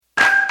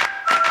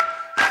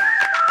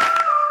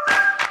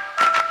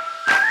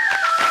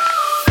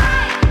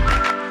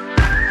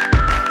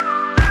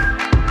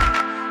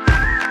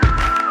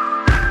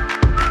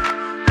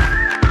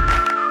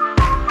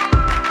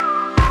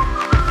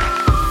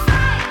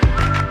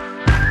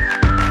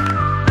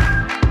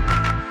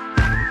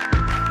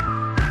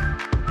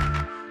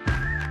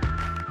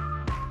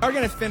are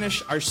going to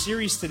finish our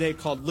series today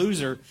called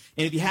Loser.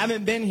 And if you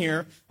haven't been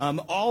here,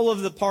 all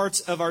of the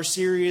parts of our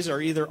series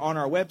are either on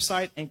our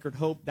website,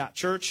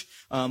 anchoredhope.church,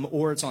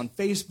 or it's on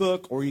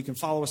Facebook, or you can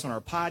follow us on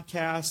our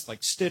podcast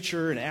like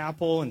Stitcher and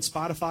Apple and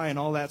Spotify and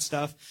all that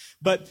stuff.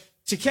 But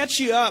to catch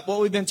you up,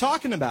 what we've been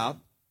talking about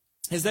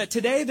is that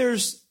today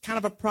there's kind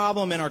of a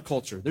problem in our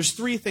culture. There's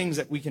three things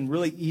that we can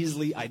really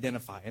easily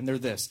identify, and they're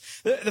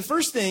this. The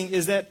first thing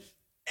is that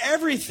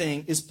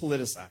everything is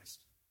politicized,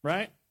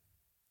 right?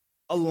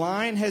 A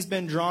line has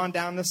been drawn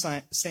down the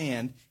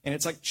sand, and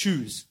it's like,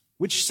 choose.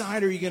 Which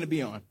side are you going to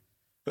be on?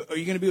 Are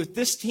you going to be with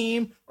this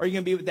team, or are you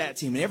going to be with that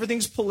team? And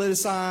everything's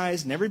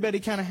politicized, and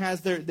everybody kind of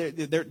has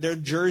their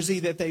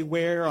jersey that they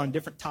wear on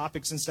different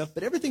topics and stuff,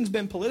 but everything's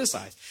been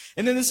politicized.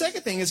 And then the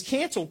second thing is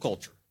cancel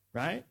culture,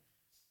 right?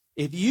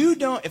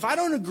 If I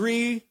don't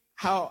agree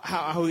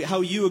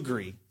how you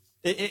agree,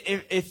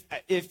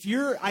 if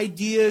your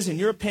ideas and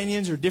your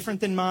opinions are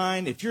different than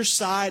mine, if your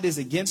side is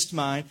against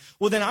mine,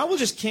 well, then I will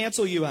just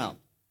cancel you out.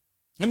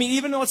 I mean,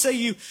 even though, let's say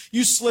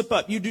you slip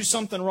up, you do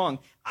something wrong,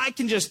 I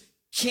can just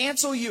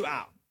cancel you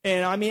out.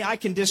 And I mean, I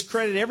can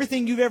discredit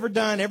everything you've ever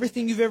done,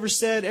 everything you've ever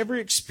said,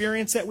 every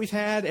experience that we've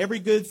had, every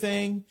good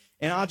thing,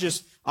 and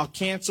I'll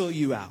cancel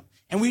you out.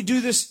 And we do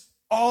this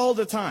all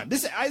the time.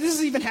 This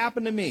has even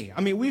happened to me.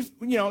 I mean,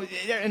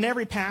 and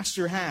every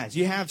pastor has.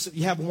 You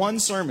have one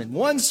sermon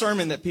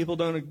that people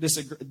don't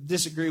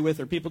disagree with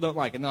or people don't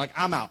like, and they're like,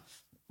 I'm out.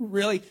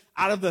 Really?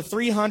 Out of the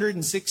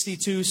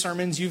 362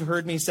 sermons you've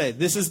heard me say,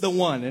 this is the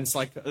one. And it's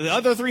like, the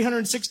other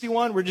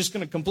 361, we're just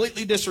going to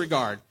completely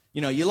disregard.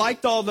 You know, you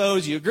liked all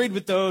those, you agreed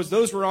with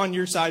those were on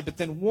your side, but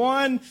then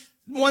one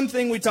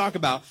thing we talk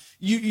about,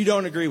 you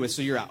don't agree with,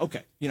 so you're out.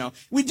 Okay, you know,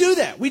 we do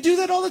that. We do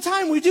that all the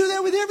time. We do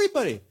that with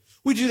everybody.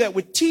 We do that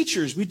with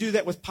teachers. We do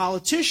that with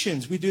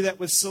politicians. We do that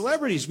with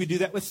celebrities. We do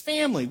that with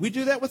family. We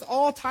do that with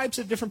all types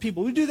of different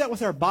people. We do that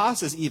with our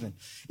bosses even.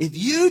 If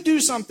you do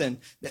something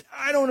that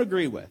I don't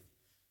agree with,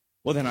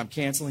 well, then I'm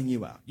canceling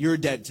you out. You're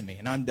dead to me,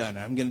 and I'm done.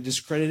 I'm going to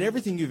discredit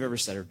everything you've ever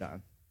said or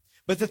done.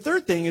 But the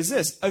third thing is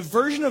this, a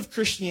version of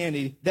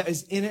Christianity that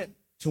is in it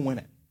to win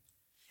it.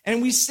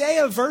 And we say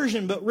a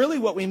version, but really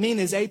what we mean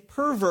is a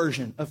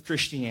perversion of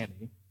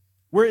Christianity,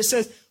 where it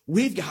says,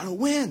 we've got to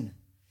win.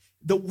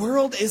 The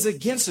world is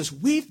against us.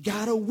 We've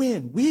got to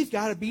win. We've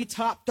got to be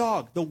top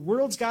dog. The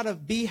world's got to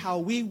be how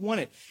we want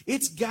it.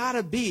 It's got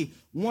to be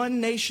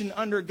one nation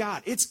under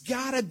God. It's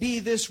got to be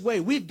this way.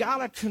 We've got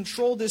to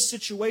control this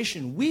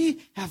situation.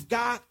 We have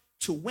got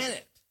to win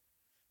it.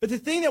 But the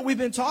thing that we've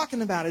been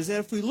talking about is that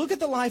if we look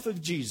at the life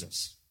of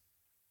Jesus,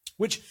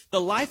 which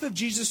the life of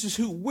Jesus is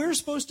who we're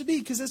supposed to be,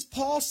 because as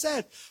Paul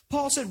said,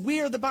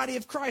 we are the body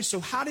of Christ. So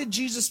how did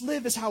Jesus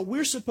live is how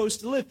we're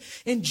supposed to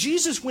live. And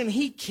Jesus, when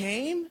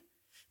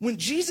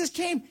Jesus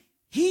came,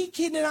 he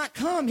did not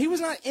come. He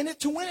was not in it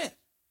to win it.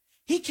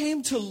 He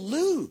came to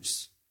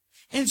lose.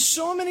 In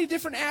so many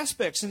different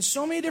aspects, in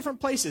so many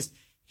different places,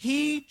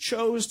 he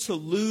chose to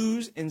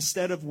lose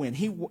instead of win.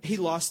 He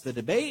lost the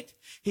debate.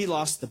 He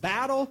lost the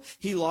battle.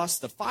 He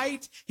lost the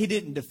fight. He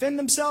didn't defend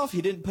himself.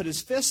 He didn't put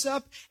his fists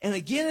up. And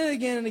again and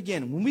again and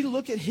again, when we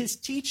look at his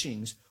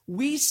teachings,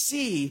 we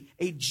see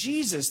a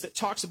Jesus that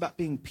talks about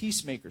being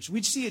peacemakers.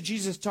 We see a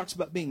Jesus who talks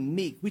about being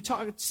meek. We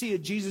see a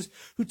Jesus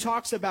who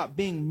talks about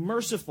being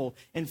merciful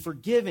and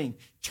forgiving,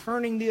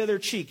 turning the other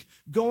cheek,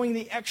 going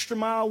the extra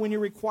mile when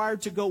you're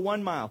required to go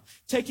 1 mile,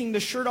 taking the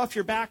shirt off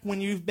your back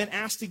when you've been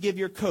asked to give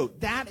your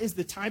coat. That is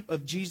the type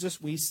of Jesus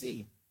we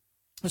see.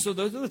 And so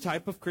those are the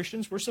type of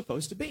Christians we're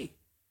supposed to be.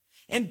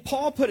 And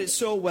Paul put it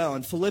so well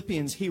in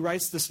Philippians. He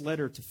writes this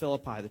letter to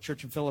Philippi, the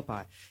church in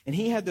Philippi. And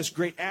he had this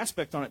great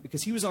aspect on it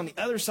because he was on the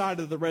other side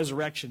of the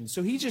resurrection.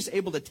 So he's just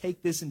able to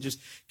take this and just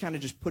kind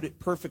of just put it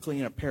perfectly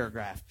in a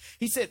paragraph.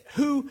 He said,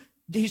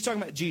 he's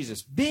talking about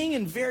Jesus. Being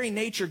in very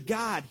nature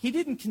God, he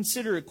didn't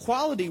consider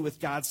equality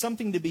with God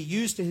something to be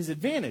used to his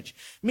advantage.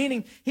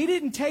 Meaning, he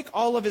didn't take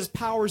all of his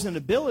powers and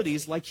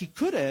abilities like he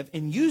could have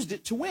and used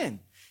it to win.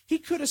 He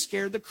could have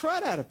scared the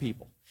crud out of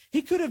people.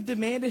 He could have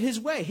demanded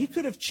his way. He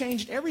could have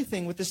changed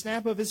everything with the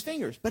snap of his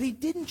fingers. But he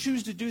didn't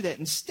choose to do that.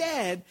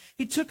 Instead,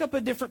 he took up a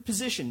different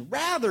position.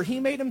 Rather, he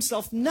made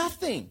himself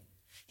nothing.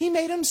 He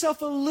made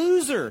himself a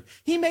loser.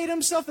 He made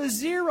himself a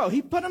zero.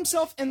 He put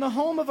himself in the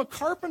home of a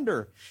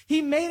carpenter.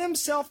 He made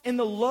himself in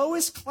the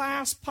lowest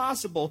class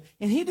possible.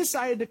 And he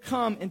decided to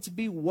come and to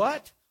be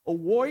what? A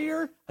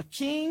warrior? A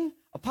king?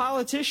 A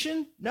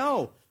politician?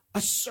 No,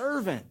 a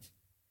servant.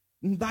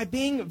 And by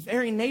being the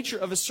very nature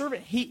of a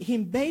servant, he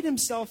made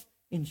himself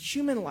in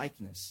human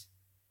likeness,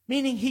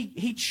 meaning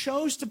he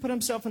chose to put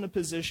himself in a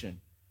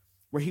position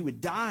where he would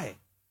die,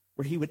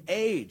 where he would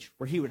age,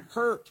 where he would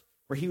hurt,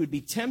 where he would be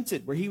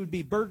tempted, where he would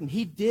be burdened.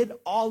 He did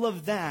all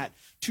of that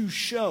to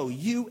show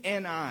you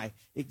and I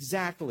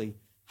exactly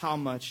how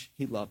much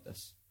he loved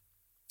us.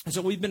 And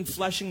so we've been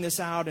fleshing this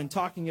out and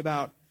talking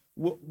about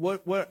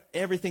what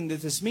everything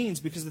that this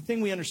means, because the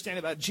thing we understand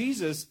about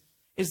Jesus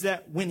is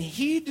that when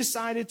he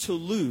decided to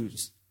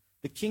lose,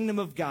 the kingdom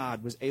of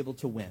God was able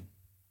to win.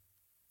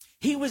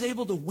 He was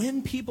able to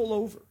win people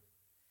over.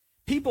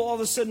 People all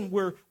of a sudden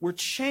were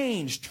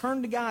changed,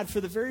 turned to God for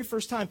the very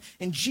first time.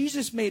 And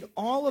Jesus made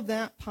all of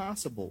that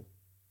possible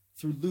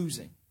through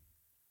losing.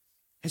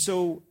 And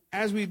so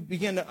as we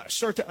begin to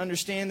start to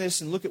understand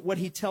this and look at what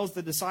he tells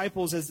the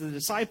disciples, as the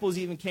disciples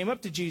even came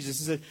up to Jesus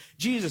and said,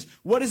 Jesus,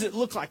 what does it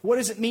look like? What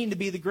does it mean to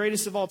be the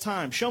greatest of all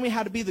time? Show me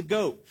how to be the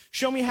GOAT.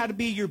 Show me how to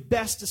be your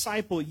best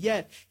disciple.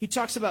 Yet he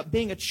talks about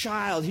being a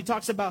child. He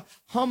talks about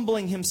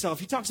humbling himself.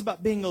 He talks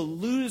about being a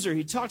loser.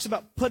 He talks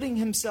about putting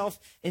himself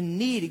in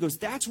need. He goes,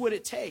 that's what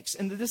it takes.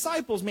 And the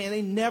disciples, man,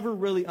 they never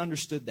really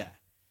understood that.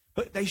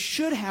 But they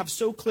should have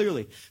so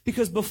clearly,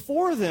 because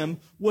before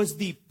them was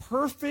the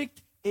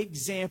perfect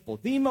example,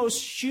 the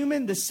most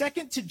human, the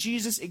second to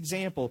Jesus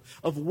example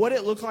of what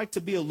it looked like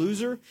to be a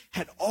loser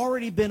had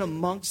already been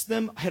amongst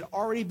them, had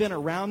already been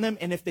around them.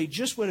 And if they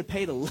just would have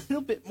paid a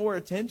little bit more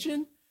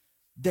attention,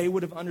 they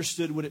would have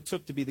understood what it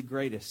took to be the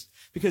greatest.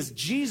 Because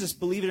Jesus,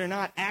 believe it or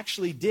not,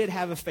 actually did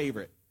have a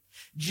favorite.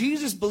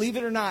 Jesus, believe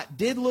it or not,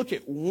 did look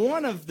at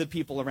one of the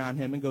people around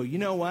him and go, you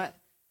know what?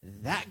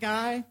 That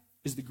guy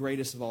is the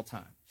greatest of all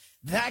time.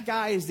 That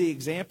guy is the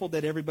example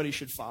that everybody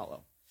should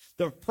follow.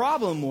 The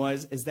problem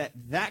is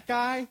that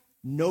guy,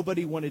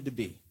 nobody wanted to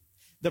be.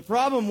 The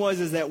problem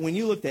is that when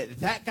you looked at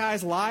that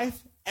guy's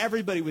life,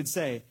 everybody would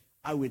say,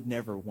 I would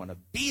never want to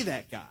be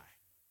that guy.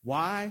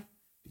 Why?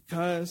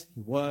 Because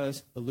he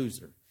was a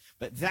loser.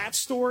 But that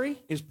story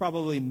is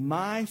probably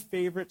my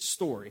favorite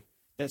story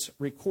that's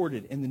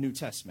recorded in the New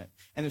Testament.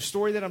 And the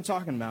story that I'm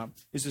talking about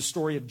is the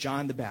story of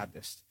John the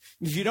Baptist.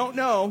 If you don't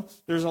know,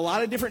 there's a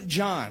lot of different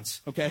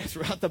Johns, okay,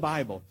 throughout the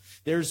Bible.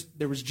 There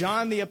was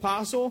John the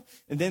Apostle,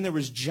 and then there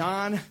was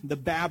John the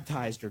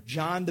Baptizer,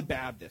 John the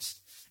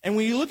Baptist. And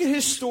when you look at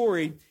his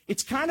story,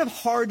 it's kind of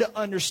hard to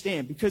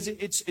understand because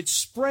it's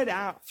spread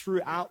out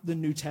throughout the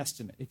New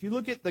Testament. If you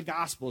look at the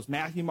Gospels,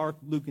 Matthew, Mark,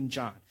 Luke, and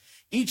John,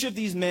 each of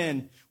these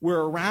men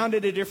were around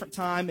at a different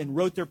time and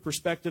wrote their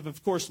perspective.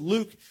 Of course,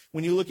 Luke,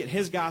 when you look at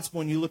his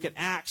gospel and you look at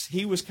Acts,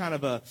 he was kind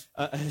of a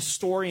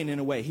historian in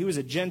a way. He was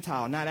a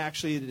Gentile, not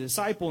actually the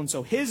disciple. And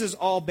so his is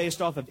all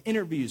based off of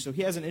interviews. So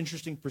he has an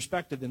interesting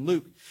perspective than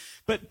Luke.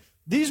 But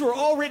these were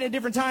all written at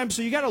different times.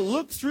 So you got to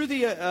look through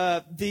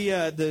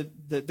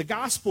the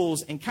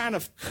Gospels and kind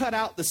of cut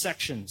out the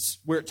sections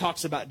where it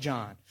talks about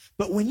John.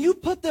 But when you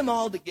put them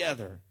all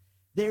together,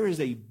 there is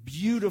a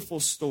beautiful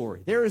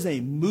story. There is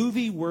a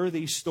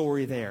movie-worthy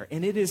story there,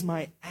 and it is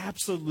my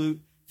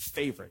absolute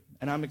favorite,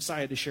 and I'm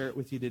excited to share it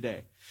with you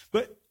today.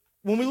 But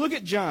when we look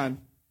at John,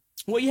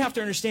 what you have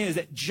to understand is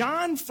that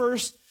John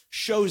first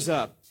shows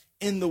up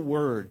in the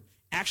Word,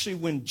 actually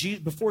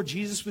before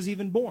Jesus was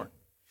even born.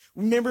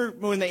 Remember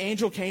when the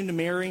angel came to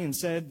Mary and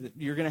said that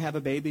you're going to have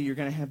a baby, you're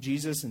going to have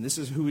Jesus, and this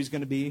is who he's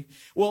going to be?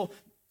 Well,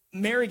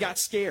 Mary got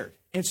scared.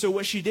 And so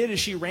what she did is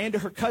she ran to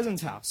her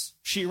cousin's house.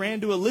 She ran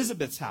to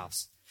Elizabeth's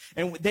house.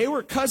 And they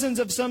were cousins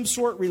of some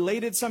sort,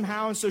 related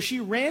somehow. And so she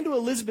ran to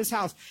Elizabeth's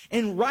house.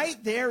 And right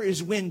there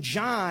is when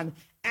John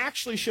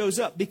actually shows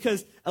up,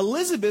 because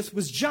Elizabeth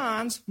was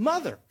John's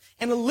mother.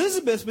 And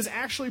Elizabeth was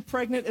actually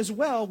pregnant as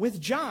well with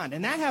John.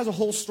 And that has a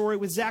whole story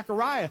with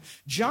Zechariah.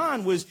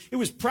 It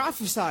was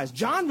prophesied.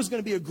 John was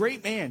going to be a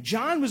great man.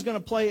 John was going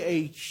to play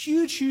a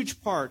huge,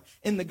 huge part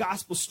in the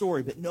gospel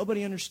story, but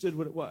nobody understood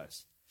what it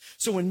was.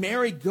 So when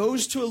Mary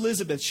goes to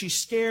Elizabeth, she's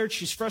scared,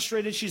 she's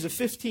frustrated, she's a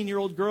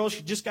 15-year-old girl,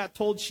 she just got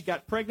told she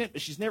got pregnant,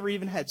 but she's never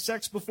even had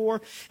sex before.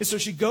 And so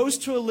she goes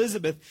to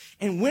Elizabeth,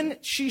 and when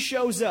she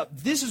shows up,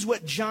 this is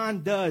what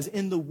John does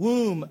in the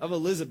womb of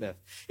Elizabeth.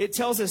 It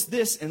tells us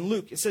this in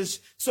Luke. It says,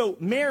 so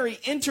Mary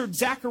entered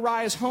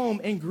Zechariah's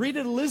home and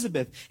greeted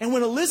Elizabeth. And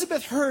when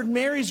Elizabeth heard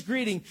Mary's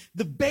greeting,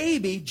 the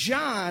baby,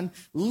 John,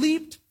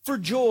 leaped for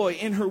joy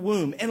in her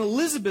womb. And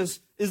Elizabeth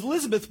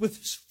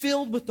was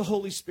filled with the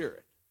Holy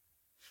Spirit.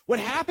 What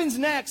happens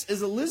next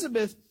is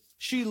Elizabeth,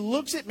 she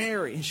looks at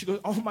Mary and she goes,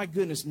 oh my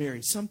goodness,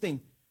 Mary,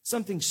 something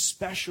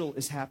special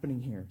is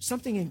happening here.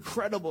 Something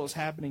incredible is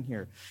happening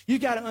here. You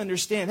got to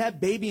understand that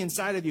baby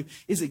inside of you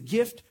is a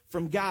gift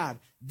from God.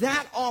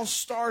 That all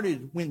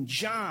started when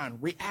John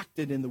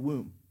reacted in the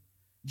womb.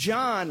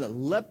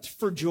 John leapt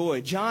for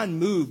joy. John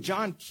moved.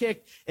 John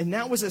kicked. And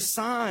that was a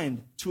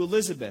sign to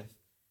Elizabeth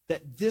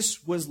that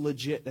this was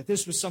legit, that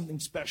this was something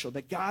special,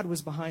 that God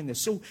was behind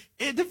this. So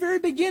at the very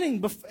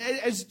beginning,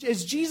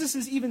 as Jesus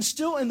is even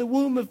still in the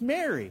womb of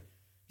Mary,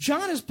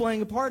 John is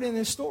playing a part in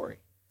this story.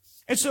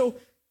 And so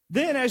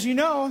then, as you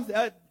know,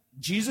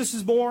 Jesus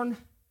is born,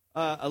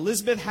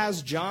 Elizabeth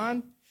has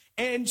John,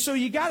 and so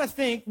you got to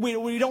think,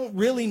 we don't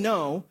really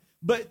know,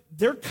 but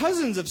they're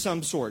cousins of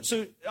some sort.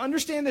 So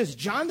understand this,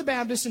 John the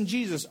Baptist and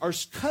Jesus are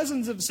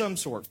cousins of some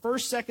sort.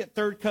 First, second,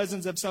 third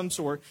cousins of some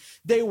sort.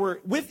 They were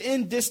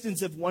within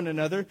distance of one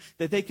another,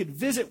 that they could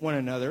visit one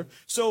another.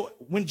 So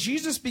when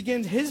Jesus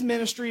begins his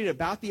ministry at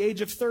about the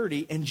age of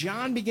 30, and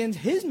John begins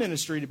his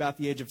ministry at about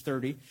the age of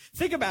 30,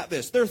 think about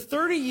this. There are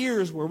 30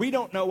 years where we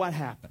don't know what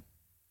happened.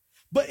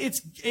 But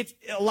it's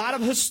a lot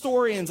of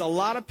historians, a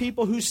lot of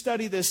people who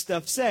study this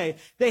stuff say,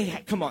 they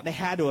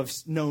had to have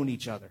known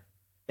each other.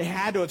 They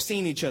had to have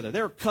seen each other.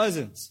 They're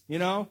cousins, you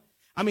know.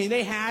 I mean,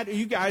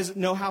 you guys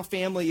know how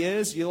family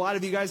is. A lot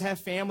of you guys have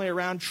family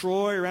around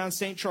Troy, around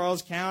St.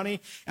 Charles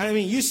County. And I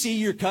mean, you see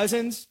your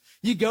cousins.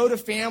 You go to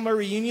family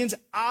reunions.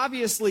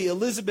 Obviously,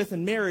 Elizabeth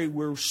and Mary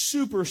were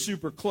super,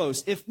 super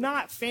close. If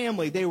not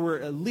family, they were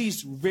at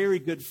least very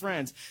good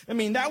friends. I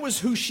mean, that was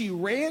who she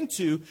ran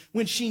to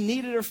when she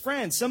needed a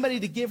friend, somebody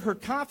to give her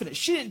confidence.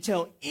 She didn't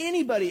tell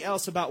anybody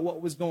else about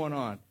what was going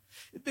on,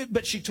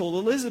 but she told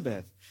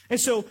Elizabeth. And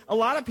so a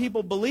lot of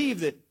people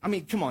believe that, I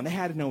mean, come on, they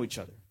had to know each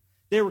other.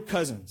 They were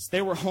cousins.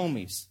 They were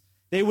homies.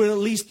 They would at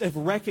least have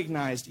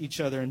recognized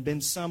each other and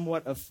been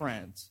somewhat of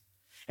friends.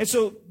 And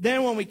so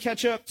then when we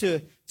catch up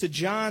to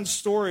John's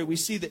story, we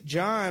see that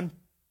John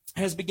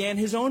has began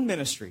his own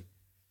ministry.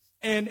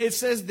 And it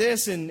says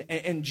this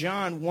in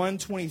John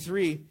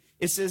 1:23.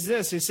 It says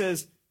this. It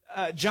says,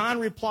 John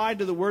replied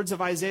to the words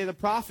of Isaiah the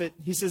prophet.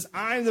 He says,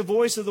 I am the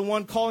voice of the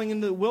one calling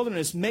in the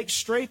wilderness. Make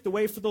straight the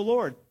way for the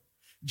Lord.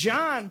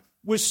 John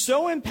was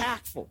so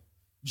impactful.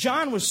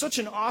 John was such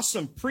an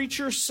awesome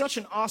preacher, such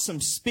an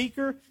awesome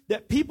speaker,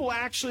 that people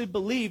actually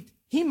believed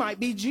he might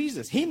be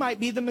Jesus. He might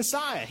be the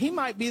Messiah. He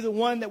might be the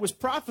one that was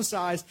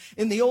prophesied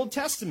in the Old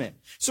Testament.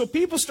 So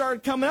people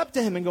started coming up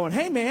to him and going,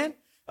 hey, man,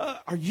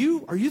 are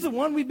you the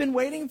one we've been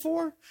waiting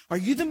for? Are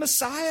you the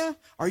Messiah?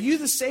 Are you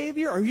the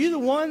Savior? Are you the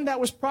one that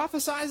was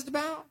prophesied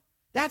about?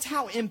 That's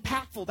how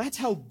impactful, that's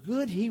how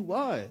good he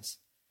was.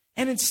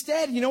 And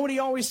instead, you know what he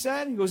always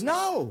said? He goes,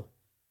 no,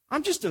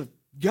 I'm just a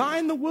guy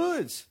in the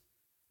woods.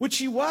 Which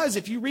he was.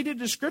 If you read a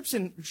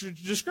description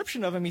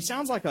of him, he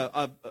sounds like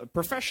a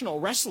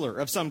professional wrestler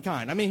of some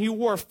kind. I mean, he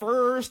wore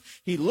furs.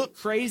 He looked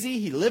crazy.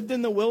 He lived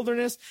in the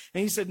wilderness.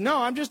 And he said,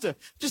 no, I'm just a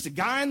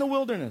guy in the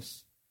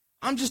wilderness.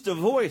 I'm just a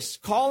voice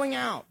calling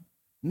out,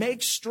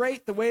 make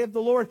straight the way of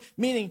the Lord.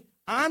 Meaning,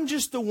 I'm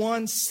just the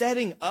one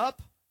setting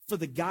up for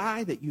the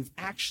guy that you've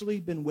actually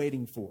been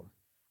waiting for.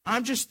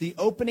 I'm just the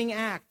opening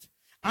act.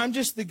 I'm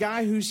just the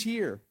guy who's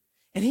here.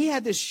 And he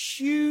had this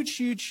huge,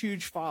 huge,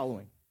 huge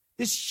following.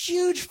 This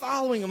huge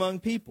following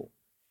among people.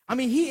 I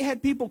mean, he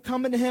had people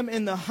coming to him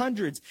in the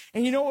hundreds.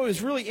 And you know what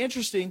was really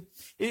interesting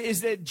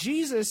is that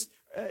Jesus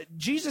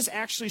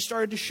actually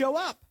started to show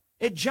up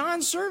at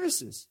John's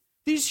services,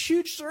 these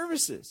huge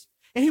services.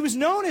 And he was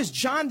known as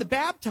John the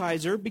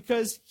Baptizer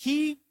because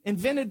he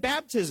invented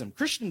baptism,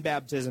 Christian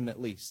baptism at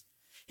least.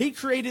 He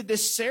created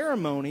this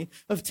ceremony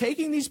of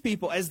taking these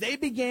people as they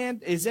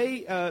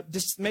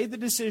made the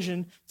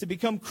decision to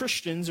become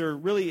Christians, or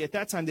really at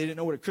that time they didn't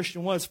know what a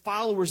Christian was,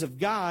 followers of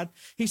God.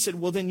 He said,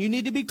 well, then you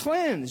need to be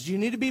cleansed. You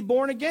need to be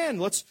born again.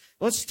 Let's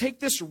take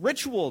this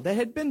ritual that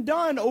had been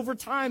done over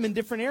time in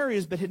different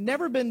areas, but had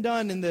never been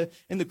done in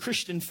the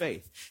Christian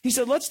faith. He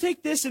said, let's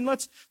take this and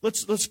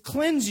let's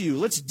cleanse you.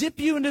 Let's dip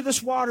you into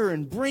this water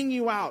and bring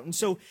you out. And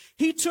so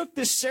he took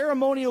this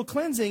ceremonial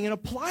cleansing and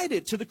applied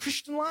it to the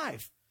Christian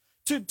life.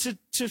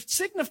 To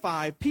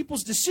signify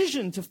people's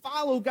decision to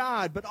follow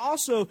God, but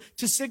also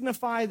to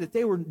signify that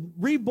they were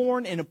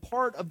reborn and a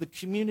part of the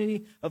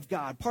community of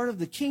God, part of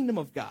the kingdom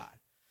of God.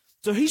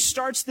 So he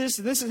starts this,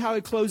 and this is how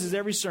he closes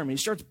every sermon. He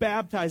starts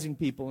baptizing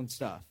people and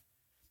stuff.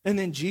 And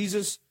then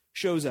Jesus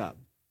shows up.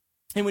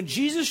 And when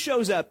Jesus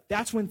shows up,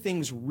 that's when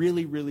things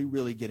really, really,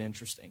 really get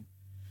interesting.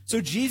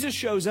 So Jesus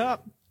shows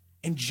up,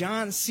 and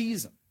John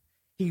sees him.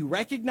 He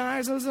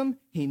recognizes him,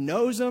 he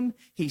knows him,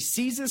 he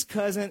sees his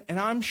cousin, and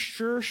I'm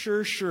sure,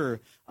 for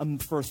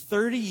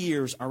 30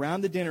 years around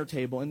the dinner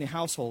table in the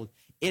household,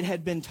 it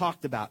had been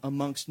talked about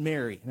amongst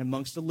Mary and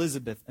amongst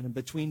Elizabeth and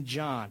between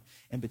John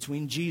and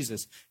between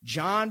Jesus.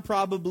 John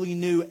probably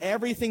knew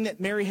everything that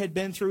Mary had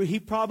been through. He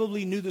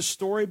probably knew the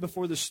story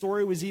before the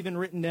story was even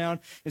written down.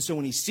 And so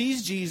when he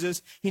sees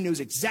Jesus, he knows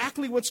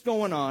exactly what's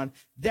going on.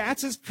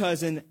 That's his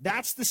cousin,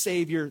 that's the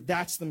Savior,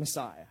 that's the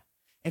Messiah.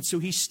 And so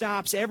he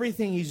stops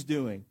everything he's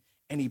doing,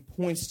 and he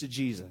points to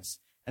Jesus,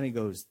 and he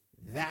goes,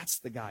 that's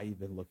the guy you've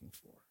been looking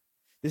for.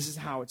 This is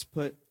how it's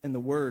put in the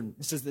Word.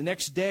 It says, the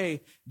next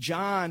day,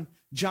 John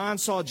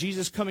saw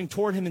Jesus coming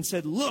toward him and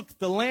said, look,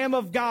 the Lamb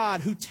of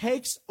God who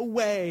takes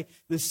away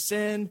the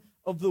sin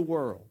of the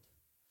world.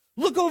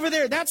 Look over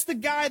there. That's the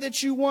guy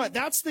that you want.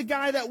 That's the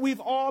guy that we've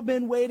all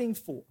been waiting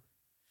for.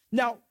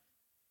 Now,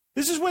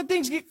 this is when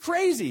things get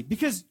crazy,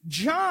 because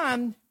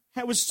John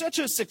was such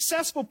a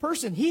successful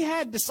person. He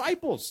had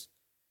disciples.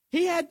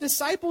 He had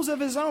disciples of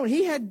his own.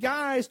 He had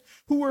guys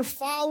who were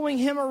following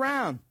him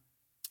around.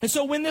 And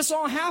so when this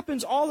all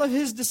happens, all of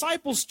his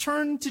disciples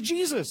turn to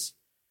Jesus.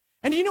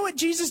 And you know what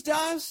Jesus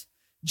does?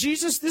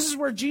 This is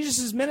where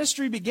Jesus'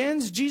 ministry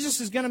begins.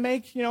 Jesus is going to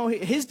make,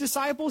 his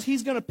disciples,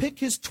 he's going to pick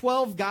his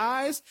 12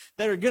 guys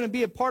that are going to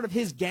be a part of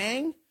his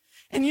gang.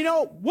 And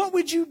what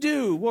would you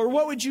do, or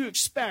what would you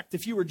expect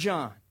if you were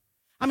John?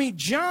 I mean,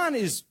 John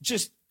is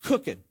just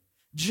cooking.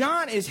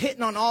 John is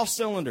hitting on all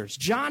cylinders.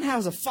 John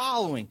has a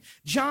following.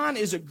 John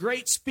is a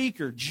great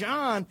speaker.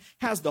 John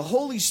has the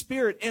Holy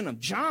Spirit in him.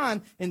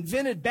 John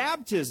invented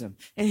baptism.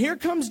 And here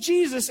comes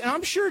Jesus, and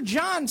I'm sure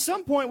John at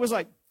some point was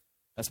like,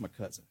 that's my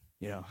cousin.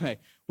 You know, hey,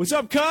 what's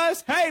up,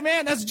 cuz? Hey,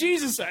 man, that's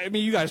Jesus. I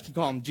mean, you guys can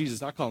call him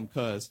Jesus. I call him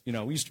cuz. You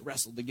know, we used to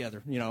wrestle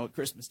together, you know, at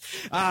Christmas.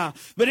 But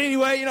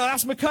anyway, you know,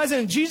 that's my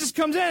cousin. And Jesus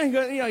comes in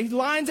and, you know, he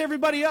lines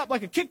everybody up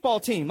like a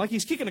kickball team, like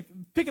he's picking a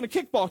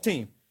kickball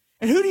team.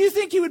 And who do you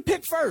think he would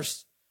pick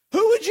first?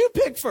 Who would you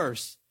pick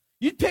first?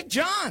 You'd pick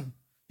John.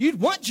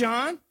 You'd want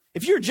John.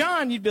 If you're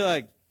John, you'd be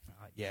like,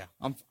 yeah,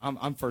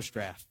 I'm first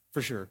draft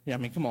for sure. Yeah, I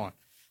mean, come on.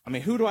 I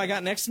mean, who do I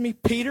got next to me?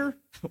 Peter.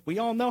 We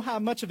all know how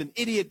much of an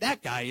idiot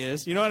that guy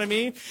is. You know what I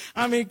mean?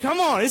 I mean, come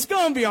on. It's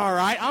going to be all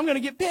right. I'm going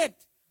to get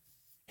picked.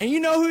 And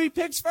you know who he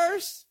picks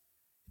first?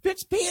 He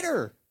picks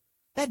Peter,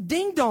 that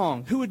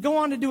ding-dong who would go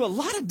on to do a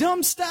lot of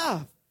dumb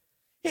stuff.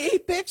 He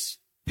picks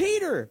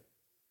Peter.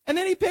 And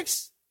then he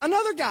picks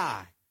another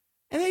guy.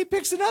 And then he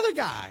picks another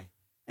guy.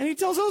 And he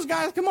tells those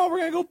guys, come on, we're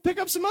going to go pick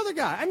up some other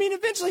guy. I mean,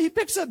 eventually he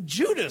picks up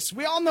Judas.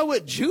 We all know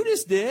what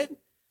Judas did.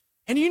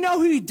 And you know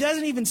who he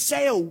doesn't even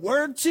say a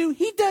word to?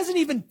 He doesn't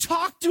even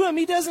talk to him.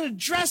 He doesn't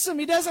address him.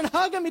 He doesn't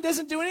hug him. He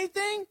doesn't do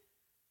anything.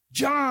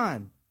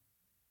 John,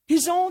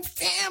 his own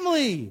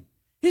family,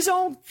 his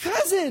own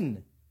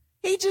cousin.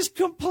 He just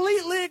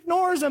completely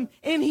ignores him,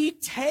 and he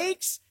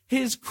takes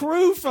his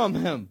crew from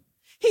him.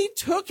 He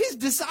took his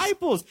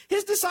disciples.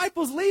 His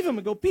disciples leave him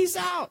and go, peace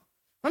out.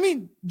 I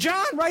mean,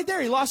 John right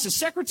there, he lost his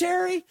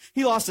secretary.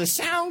 He lost his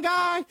sound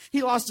guy.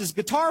 He lost his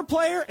guitar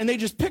player, and they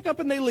just pick up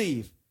and they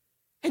leave.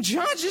 And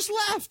John just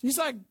left. He's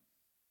like,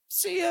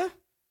 see ya.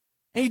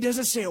 And he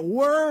doesn't say a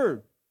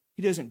word.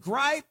 He doesn't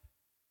gripe,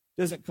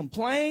 doesn't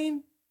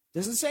complain,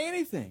 doesn't say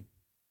anything.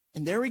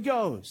 And there he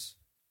goes.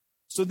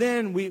 So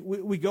then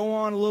we go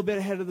on a little bit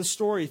ahead of the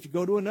story. If you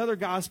go to another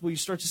gospel, you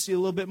start to see a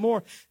little bit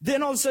more.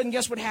 Then all of a sudden,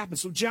 guess what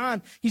happens? So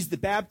John, he's the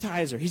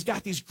baptizer. He's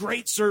got these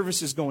great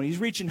services going. He's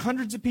reaching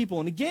hundreds of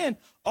people. And again,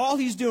 all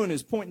he's doing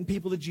is pointing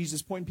people to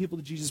Jesus, pointing people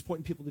to Jesus,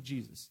 pointing people to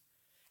Jesus.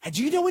 And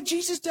do you know what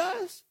Jesus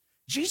does?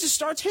 Jesus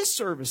starts his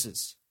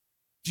services.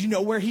 Do you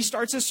know where he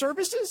starts his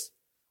services?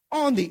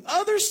 On the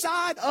other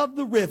side of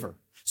the river.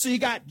 So you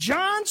got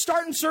John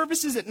starting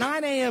services at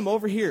 9 a.m.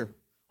 over here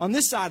on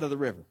this side of the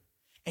river.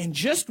 And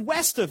just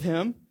west of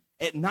him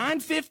at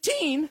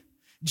 9:15,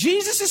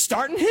 Jesus is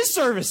starting his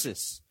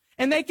services.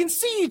 And they can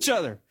see each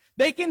other.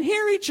 They can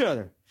hear each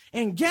other.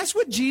 And guess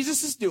what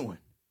Jesus is doing?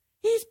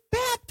 He's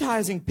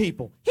baptizing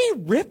people. He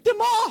ripped them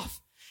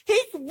off. He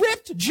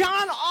ripped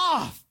John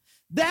off.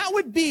 That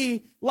would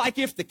be like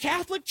if the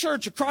Catholic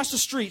Church across the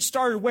street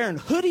started wearing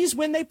hoodies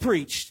when they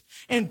preached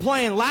and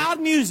playing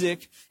loud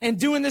music and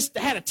doing this,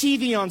 had a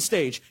TV on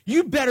stage.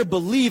 You better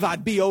believe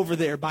I'd be over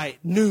there by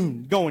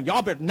noon going,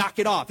 y'all better knock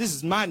it off. This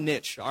is my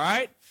niche, all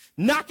right?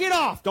 Knock it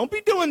off. Don't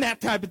be doing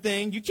that type of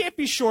thing. You can't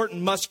be short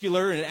and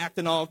muscular and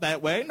acting all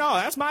that way. No,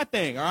 that's my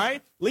thing, all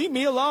right? Leave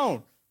me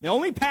alone. The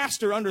only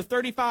pastor under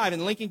 35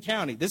 in Lincoln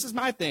County. This is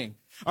my thing.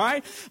 All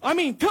right? I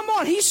mean, come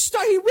on. He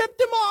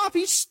ripped him off.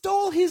 He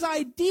stole his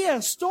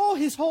idea, stole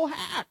his whole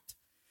act.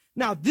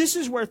 Now, this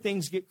is where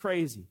things get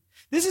crazy.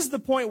 This is the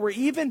point where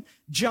even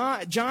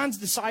John's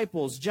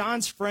disciples,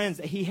 John's friends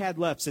that he had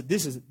left said,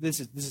 this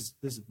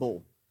is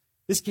bull.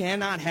 This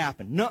cannot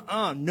happen.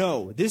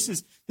 No. This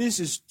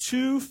is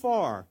too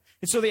far.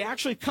 And so they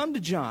actually come to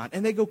John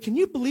and they go, can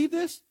you believe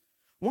this?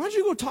 Why don't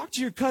you go talk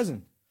to your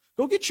cousin?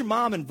 Go get your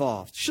mom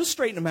involved. She'll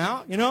straighten him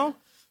out, you know?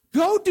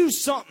 Go do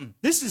something.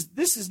 This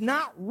is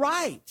not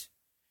right.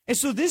 And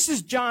so this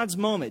is John's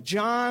moment.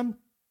 John,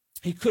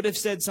 he could have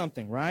said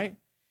something, right?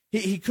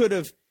 He could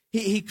have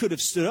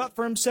stood up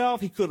for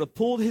himself. He could have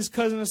pulled his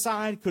cousin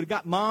aside. Could have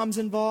got moms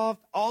involved.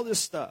 All this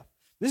stuff.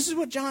 This is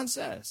what John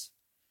says.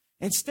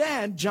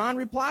 Instead, John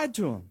replied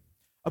to him,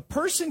 a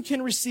person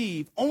can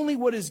receive only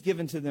what is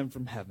given to them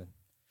from heaven.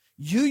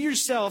 You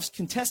yourselves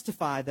can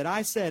testify that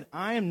I said,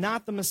 I am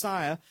not the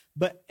Messiah,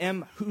 but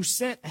am who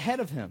sent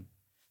ahead of him.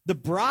 The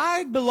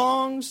bride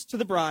belongs to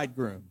the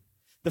bridegroom.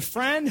 The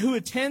friend who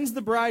attends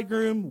the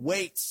bridegroom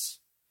waits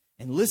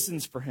and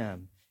listens for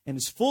him and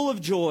is full of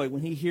joy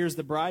when he hears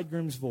the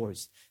bridegroom's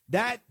voice.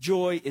 That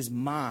joy is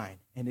mine,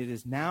 and it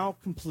is now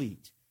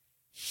complete.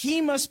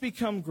 He must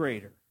become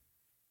greater,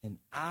 and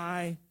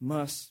I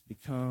must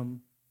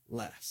become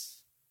less.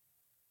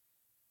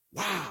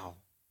 Wow.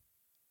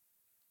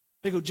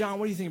 They go, John,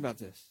 what do you think about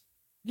this?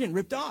 You're getting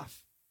ripped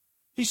off.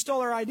 He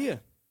stole our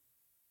idea.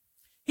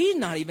 He's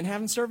not even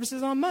having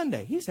services on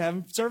Monday. He's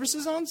having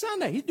services on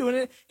Sunday.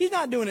 He's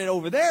not doing it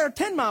over there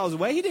 10 miles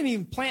away. He didn't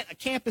even plant a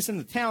campus in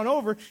the town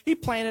over. He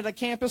planted a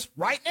campus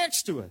right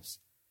next to us.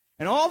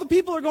 And all the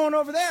people are going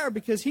over there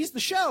because he's the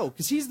show,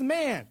 because he's the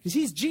man, because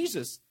he's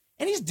Jesus.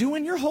 And he's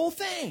doing your whole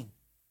thing.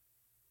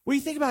 What do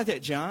you think about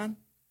that, John?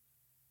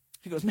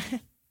 He goes,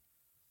 man,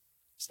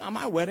 it's not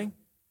my wedding.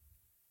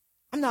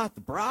 I'm not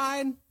the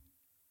bride.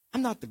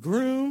 I'm not the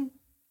groom.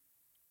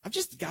 I'm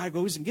just the guy who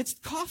goes and gets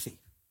the coffee.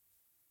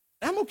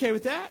 I'm okay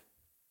with that.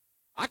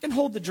 I can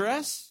hold the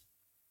dress.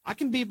 I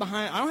can be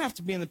behind. I don't have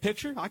to be in the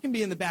picture. I can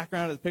be in the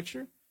background of the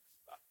picture.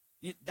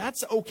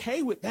 That's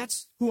okay.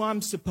 That's who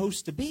I'm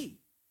supposed to be.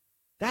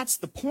 That's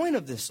the point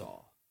of this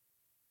all.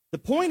 The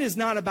point is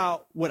not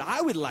about what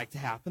I would like to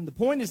happen. The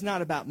point is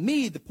not about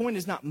me. The point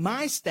is not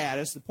my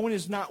status. The point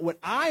is not what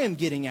I am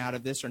getting out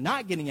of this or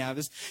not getting out of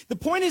this. The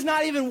point is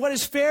not even what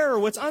is fair or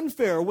what's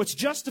unfair or what's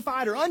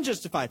justified or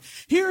unjustified.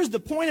 Here's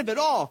the point of it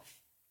all.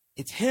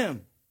 It's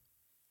him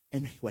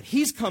and what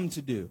he's come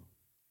to do.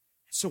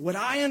 So what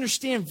I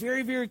understand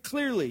very, very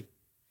clearly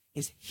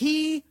is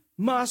he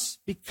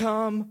must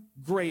become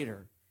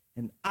greater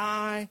and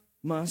I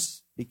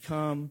must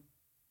become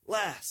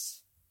less.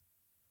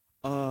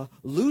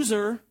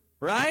 Loser,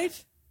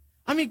 right?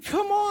 I mean,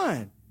 come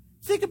on.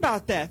 Think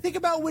about that. Think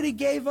about what he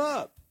gave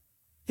up.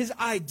 His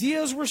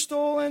ideas were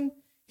stolen.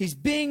 He's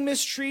being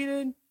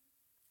mistreated.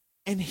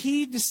 And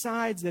he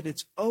decides that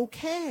it's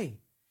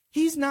okay.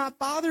 He's not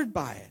bothered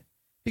by it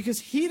because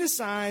he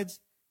decides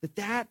that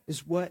that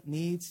is what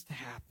needs to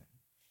happen.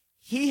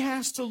 He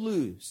has to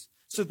lose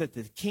so that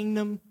the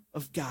kingdom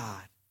of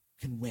God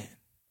can win.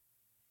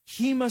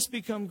 He must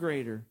become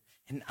greater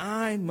and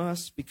I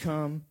must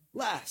become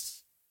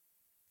less.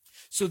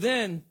 So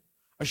then,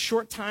 a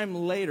short time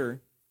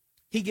later,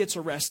 he gets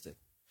arrested.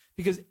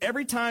 Because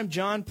every time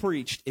John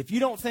preached, if you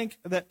don't think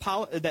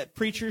that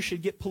preachers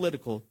should get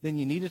political, then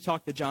you need to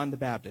talk to John the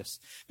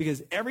Baptist.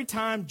 Because every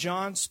time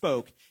John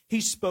spoke,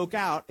 he spoke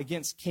out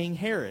against King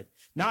Herod.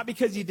 Not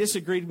because he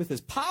disagreed with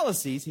his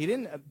policies. He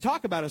didn't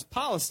talk about his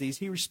policies.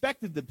 He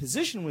respected the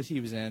position which he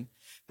was in.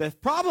 The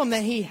problem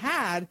that he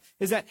had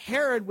is that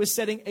Herod was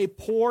setting a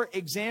poor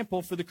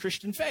example for the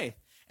Christian faith.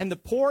 And the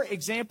poor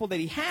example that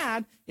he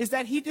had is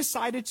that he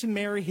decided to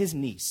marry his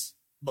niece.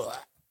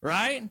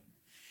 Right?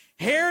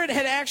 Herod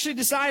had actually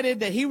decided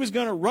that he was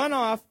going to run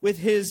off with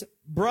his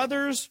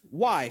brother's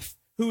wife,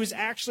 who is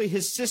actually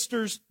his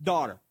sister's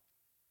daughter.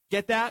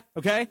 Get that?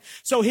 Okay?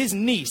 So his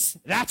niece,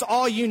 that's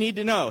all you need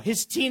to know.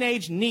 His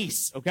teenage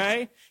niece,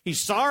 okay? He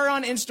saw her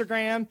on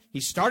Instagram, he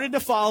started to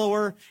follow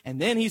her,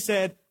 and then he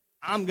said,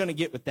 I'm going to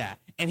get with that.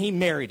 And he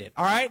married it,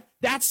 all right?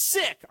 That's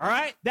sick, all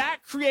right? That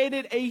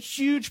created a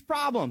huge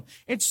problem.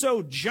 And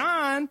so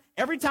John,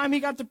 every time he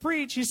got to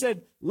preach, he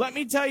said, let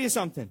me tell you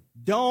something.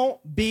 Don't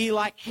be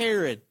like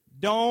Herod.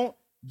 Don't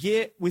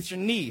get with your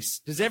niece.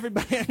 Does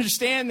everybody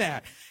understand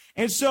that?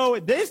 And so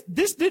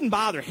this didn't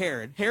bother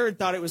Herod. Herod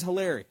thought it was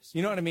hilarious.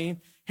 You know what I mean?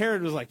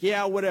 Herod was like,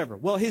 yeah, whatever.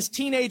 Well, his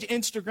teenage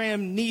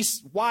Instagram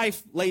niece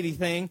wife lady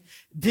thing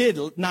did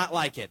not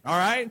like it, all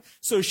right?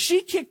 So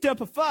she kicked up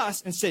a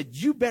fuss and said,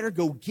 you better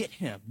go get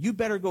him. You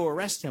better go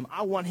arrest him.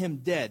 I want him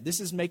dead. This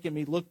is making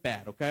me look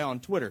bad, okay, on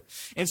Twitter.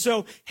 And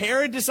so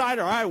Herod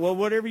decided, all right, well,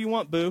 whatever you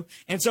want, boo.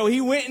 And so he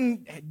went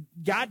and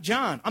got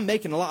John. I'm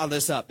making a lot of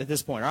this up at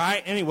this point, all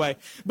right? Anyway,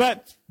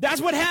 but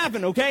that's what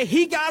happened, okay?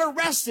 He got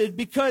arrested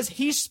because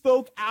he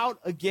spoke out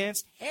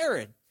against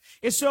Herod.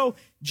 And so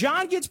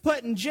John gets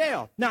put in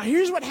jail. Now,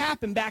 here's what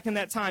happened back in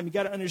that time. You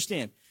got to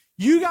understand.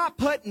 You got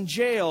put in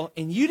jail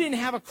and you didn't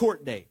have a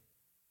court date.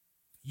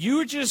 You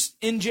were just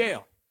in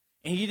jail.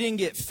 And you didn't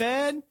get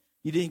fed.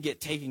 You didn't get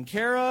taken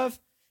care of.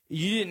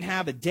 You didn't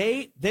have a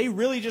date. They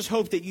really just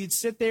hoped that you'd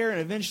sit there and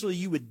eventually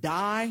you would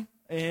die.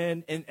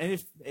 And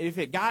if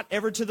it got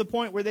ever to the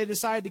point where they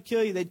decided to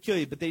kill you, they'd kill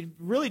you. But they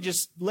really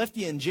just left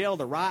you in jail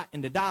to rot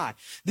and to die.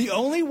 The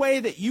only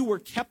way that you were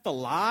kept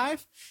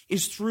alive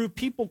is through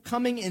people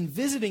coming and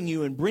visiting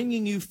you and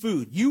bringing you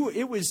food.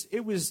 It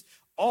was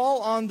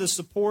all on the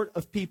support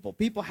of people.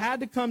 People had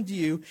to come to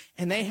you,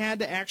 and they had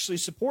to actually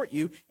support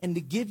you and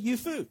to give you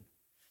food.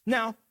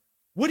 Now,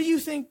 what do you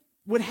think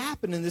would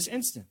happen in this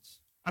instance?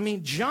 I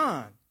mean,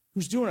 John,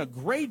 who's doing a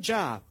great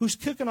job, who's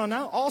cooking on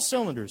all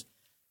cylinders,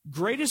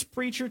 greatest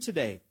preacher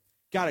today,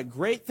 got a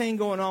great thing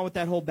going on with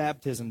that whole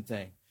baptism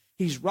thing.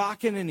 He's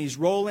rocking and he's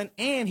rolling,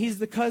 and he's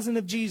the cousin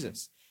of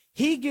Jesus.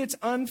 He gets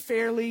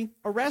unfairly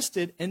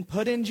arrested and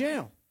put in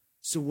jail.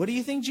 So what do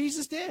you think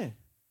Jesus did?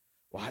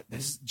 Well,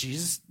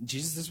 Jesus,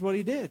 this is what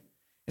he did.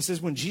 It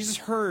says when Jesus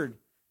heard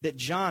that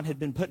John had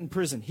been put in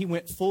prison, he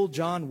went full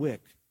John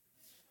Wick.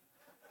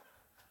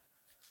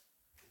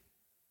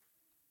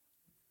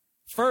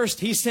 First,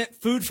 he sent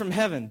food from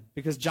heaven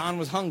because John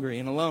was hungry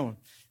and alone.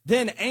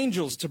 Then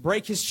angels to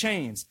break his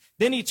chains.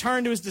 Then he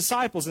turned to his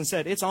disciples and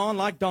said, it's on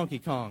like Donkey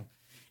Kong.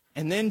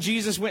 And then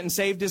Jesus went and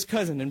saved his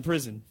cousin in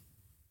prison.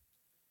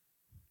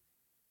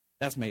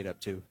 That's made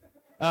up too.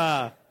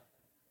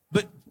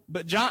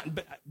 But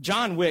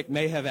John Wick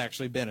may have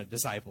actually been a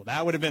disciple.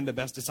 That would have been the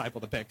best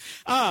disciple to pick.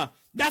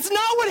 That's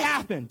not what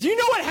happened. Do you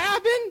know what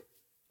happened?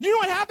 Do you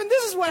know what happened?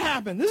 This is what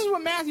happened. This is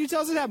what Matthew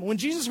tells us happened. When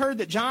Jesus heard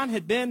that John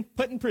had been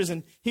put in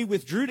prison, he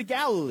withdrew to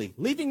Galilee.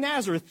 Leaving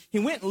Nazareth, he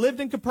went and lived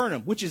in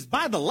Capernaum, which is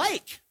by the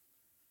lake.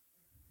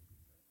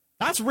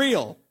 That's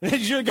real.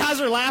 You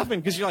guys are laughing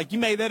because you're like, you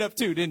made that up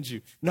too, didn't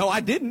you? No, I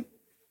didn't.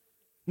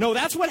 No,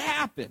 that's what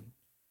happened.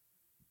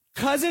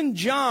 Cousin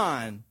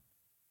John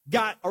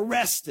got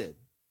arrested.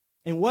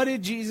 And what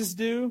did Jesus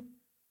do?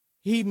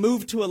 He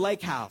moved to a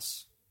lake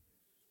house.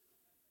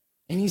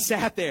 And he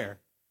sat there.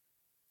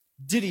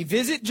 Did he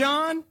visit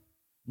John?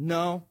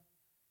 No.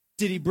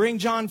 Did he bring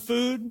John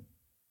food?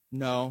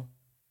 No.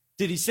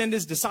 Did he send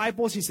his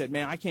disciples? He said,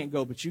 man, I can't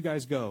go, but you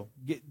guys go.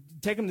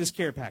 Take them this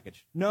care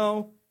package.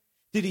 No.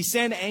 Did he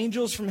send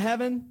angels from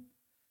heaven?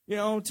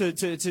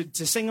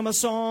 to sing them a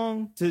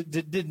song?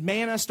 Did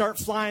manna start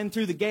flying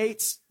through the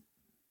gates?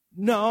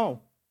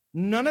 No,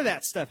 none of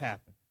that stuff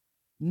happened.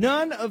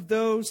 None of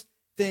those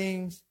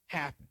things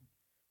happened.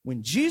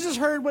 When Jesus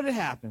heard what had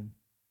happened,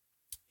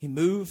 he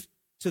moved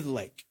to the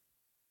lake.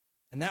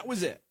 And that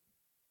was it.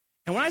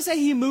 And when I say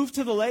he moved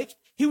to the lake,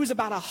 he was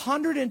about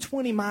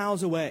 120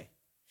 miles away.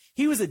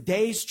 He was a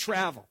day's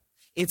travel.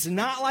 It's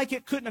not like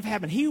it couldn't have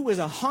happened. He was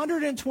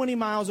 120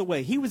 miles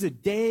away. He was a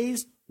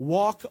day's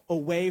walk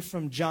away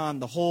from John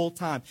the whole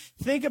time.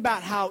 Think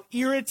about how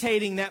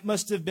irritating that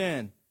must have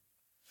been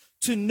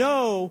to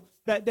know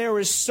that there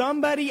was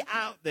somebody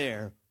out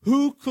there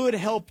who could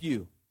help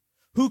you,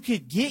 who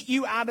could get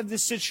you out of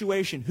this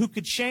situation, who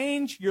could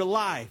change your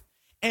life,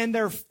 and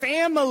their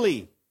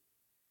family.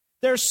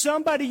 There's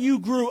somebody you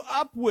grew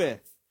up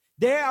with.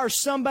 They are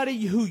somebody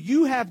who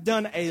you have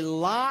done a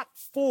lot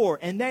for,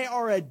 and they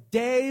are a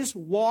day's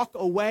walk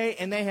away,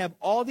 and they have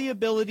all the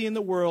ability in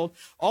the world,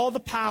 all the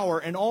power,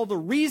 and all the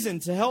reason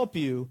to help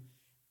you,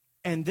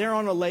 and they're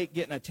on a lake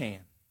getting a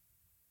tan.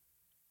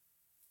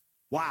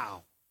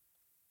 Wow.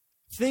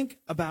 Think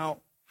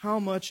about how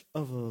much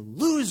of a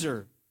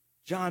loser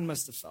John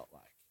must have felt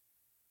like.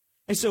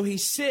 And so he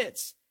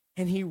sits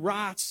and he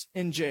rots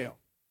in jail.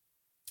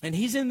 And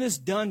he's in this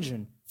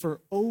dungeon for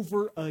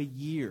over a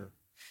year.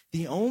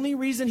 The only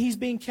reason he's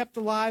being kept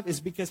alive is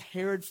because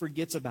Herod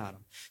forgets about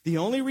him. The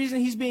only reason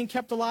he's being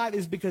kept alive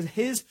is because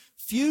his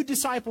few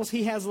disciples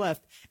he has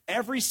left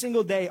every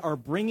single day are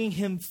bringing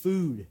him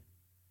food.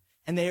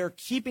 And they are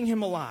keeping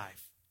him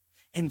alive.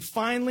 And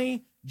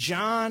finally,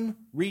 John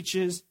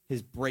reaches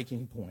his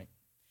breaking point.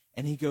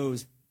 And he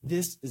goes,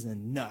 this is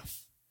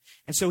enough.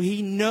 And so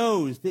he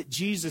knows that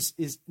Jesus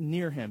is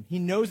near him. He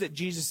knows that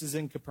Jesus is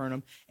in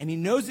Capernaum, and he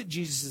knows that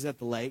Jesus is at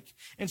the lake.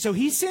 And so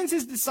he sends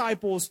his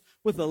disciples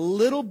with a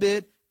little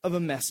bit of a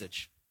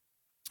message.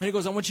 And he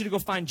goes, I want you to go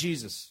find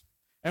Jesus.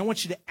 And I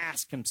want you to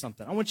ask him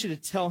something. I want you to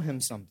tell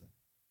him something.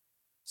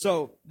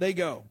 So they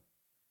go.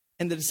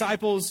 And the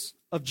disciples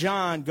of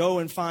John go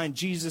and find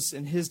Jesus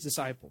and his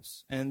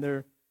disciples. And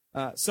they're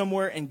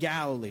somewhere in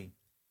Galilee.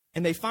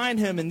 And they find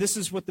him, and this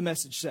is what the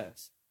message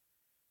says.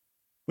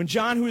 When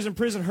John, who was in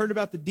prison, heard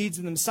about the deeds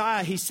of the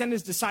Messiah, he sent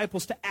his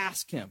disciples to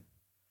ask him,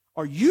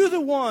 are you the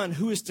one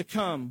who is to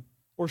come,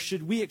 or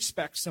should we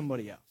expect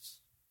somebody else?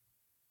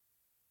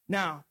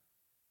 Now,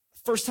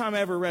 first time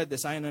I ever read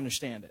this, I didn't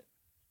understand it.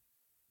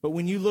 But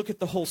when you look at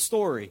the whole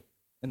story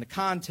and the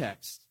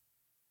context,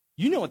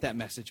 you know what that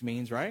message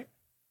means, right?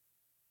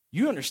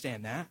 You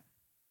understand that.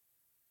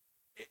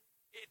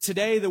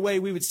 Today, the way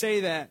we would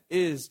say that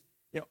is,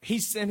 he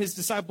sent his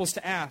disciples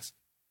to ask,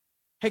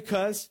 hey,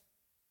 cuz,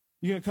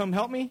 you going to come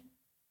help me?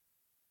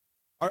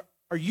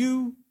 Are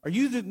you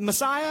the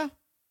Messiah?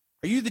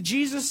 Are you the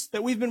Jesus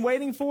that we've been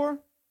waiting for?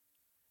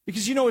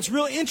 Because, it's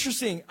real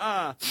interesting.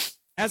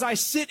 As I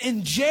sit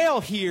in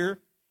jail here,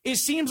 it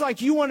seems like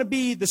you want to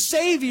be the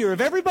savior of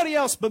everybody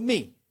else but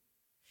me.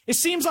 It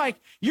seems like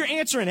you're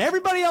answering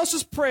everybody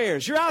else's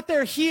prayers. You're out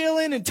there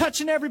healing and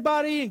touching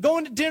everybody and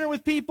going to dinner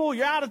with people.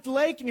 You're out at the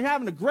lake and you're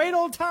having a great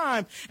old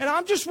time. And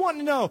I'm just wanting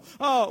to know,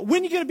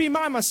 when are you going to be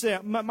my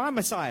Messiah?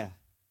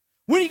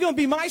 When are you going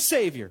to be my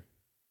Savior?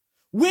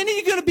 When are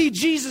you going to be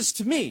Jesus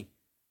to me?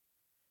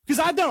 Because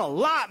I've done a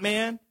lot,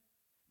 man.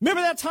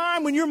 Remember that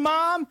time when your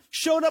mom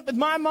showed up with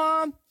my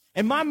mom?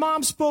 And my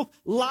mom spoke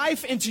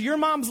life into your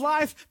mom's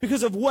life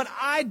because of what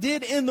I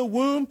did in the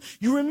womb.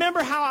 You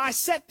remember how I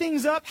set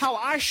things up, how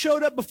I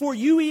showed up before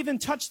you even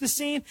touched the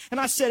scene, and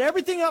I set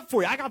everything up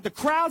for you. I got the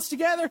crowds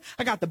together,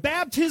 I got the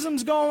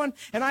baptisms going,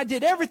 and I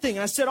did everything.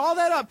 And I set all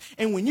that up.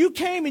 And when you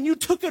came and you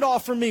took it all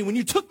from me, when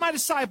you took my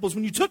disciples,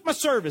 when you took my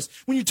service,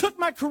 when you took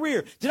my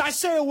career, did I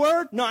say a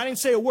word? No, I didn't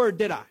say a word,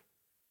 did I?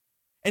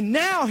 And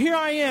now here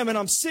I am, and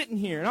I'm sitting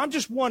here, and I'm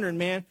just wondering,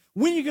 man,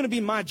 when are you going to be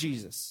my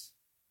Jesus?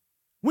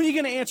 When are you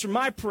going to answer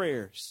my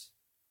prayers?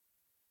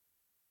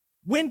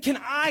 When can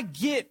I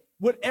get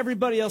what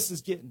everybody else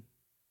is getting?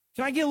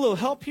 Can I get a little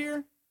help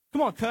here?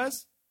 Come on,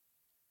 cuz.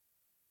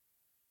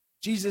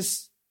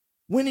 Jesus,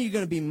 when are you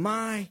going to be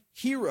my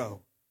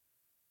hero?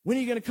 When are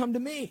you going to come to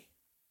me?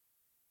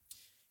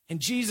 And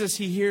Jesus,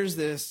 he hears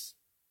this.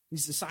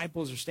 These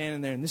disciples are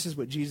standing there, and this is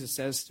what Jesus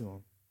says to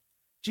them.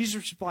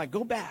 Jesus replied,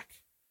 go back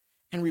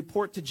and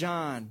report to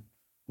John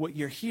what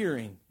you're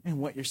hearing and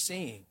what you're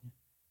seeing.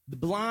 The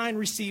blind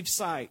receive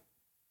sight,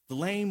 the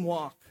lame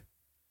walk.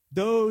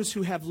 Those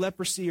who have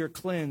leprosy are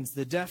cleansed,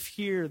 the deaf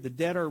hear, the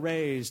dead are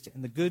raised,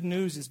 and the good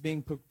news is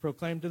being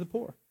proclaimed to the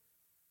poor.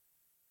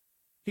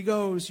 He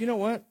goes, you know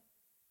what?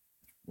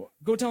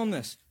 Go tell them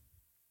this.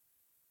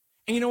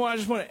 And you know what? I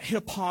just want to hit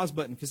a pause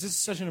button because this is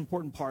such an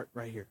important part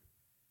right here.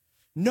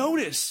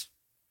 Notice,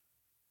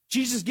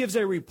 Jesus gives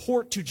a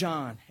report to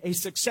John, a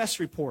success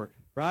report,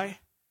 right?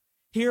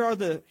 Here are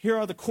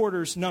the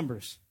quarter's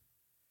numbers.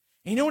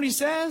 And you know what he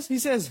says? He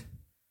says,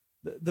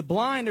 the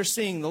blind are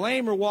seeing, the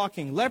lame are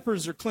walking,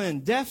 lepers are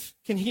cleansed, deaf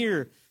can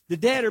hear, The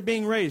dead are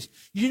being raised.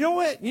 You know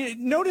what?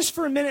 Notice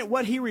for a minute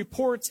what he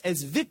reports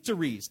as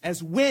victories,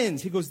 as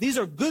wins. He goes, these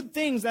are good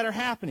things that are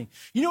happening.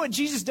 You know what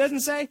Jesus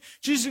doesn't say?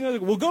 Jesus goes,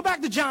 well, go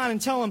back to John and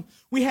tell him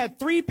we had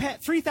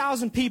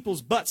 3,000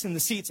 people's butts in the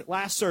seats at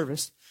last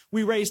service.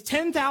 We raised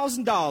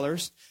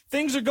 $10,000.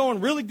 Things are going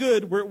really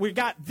good. We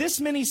got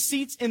this many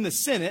seats in the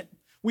Senate.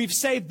 We've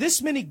saved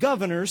this many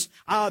governors.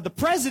 The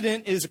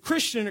president is a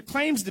Christian, it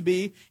claims to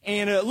be,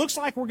 and it looks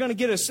like we're going to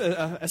get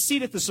a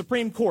seat at the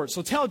Supreme Court.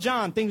 So tell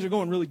John things are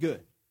going really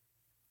good.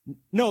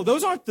 No,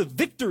 those aren't the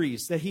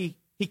victories that he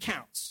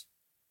counts.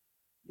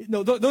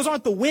 No, those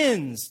aren't the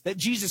wins that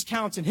Jesus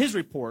counts in his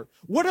report.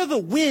 What are the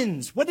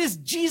wins? What does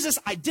Jesus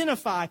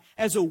identify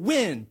as a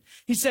win?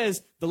 He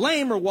says, the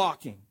lame are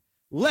walking.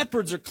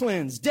 Leopards are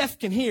cleansed. Deaf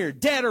can hear.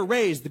 Dead are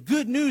raised. The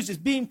good news is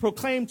being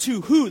proclaimed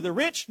to who? The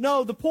rich?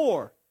 No, the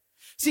poor.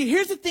 See,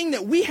 here's the thing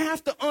that we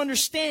have to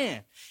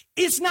understand.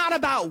 It's not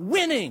about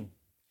winning.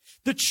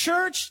 The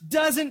church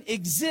doesn't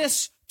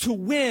exist to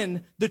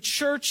win. The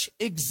church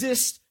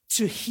exists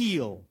to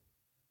heal.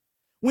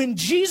 When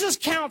Jesus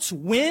counts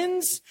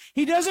wins,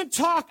 he doesn't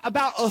talk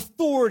about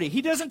authority.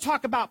 He doesn't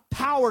talk about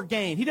power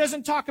gain. He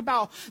doesn't talk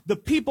about the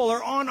people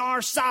are on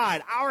our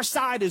side. Our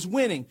side is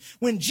winning.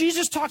 When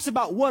Jesus talks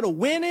about what a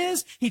win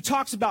is, he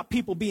talks about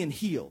people being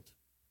healed.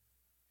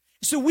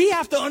 So we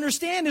have to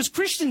understand as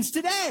Christians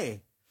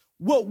today,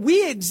 what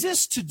we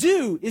exist to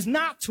do is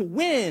not to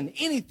win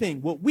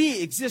anything. What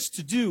we exist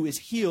to do is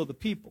heal the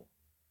people.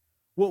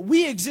 What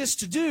we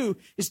exist to do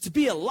is to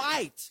be a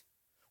light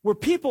where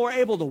people are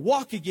able to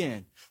walk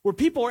again, where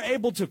people are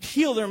able to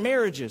heal their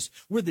marriages,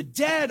 where the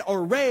dead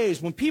are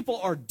raised, when people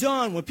are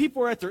done, when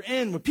people are at their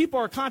end, when people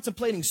are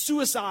contemplating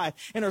suicide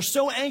and are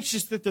so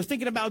anxious that they're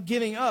thinking about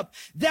giving up.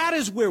 That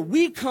is where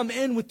we come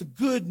in with the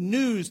good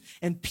news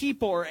and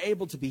people are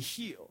able to be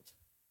healed.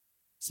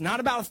 It's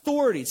not about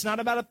authority. It's not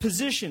about a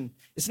position.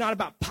 It's not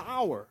about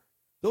power.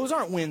 Those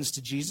aren't wins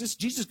to Jesus.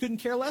 Jesus couldn't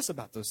care less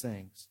about those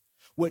things.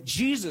 What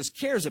Jesus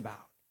cares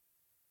about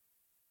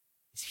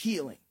is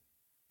healing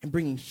and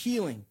bringing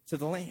healing to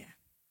the land.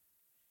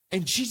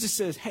 And Jesus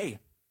says, hey,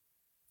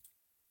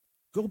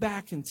 go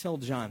back and tell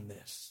John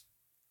this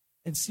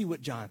and see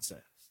what John says.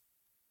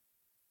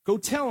 Go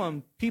tell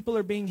him people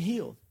are being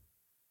healed.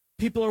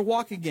 People are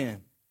walking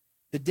again.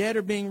 The dead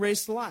are being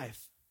raised to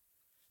life.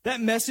 That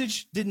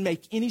message didn't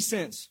make any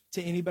sense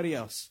to anybody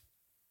else.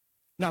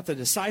 Not the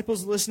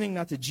disciples listening,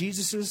 not to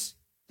Jesus'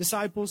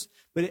 disciples,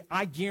 but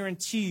I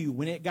guarantee you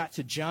when it got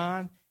to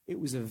John, it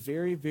was a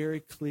very, very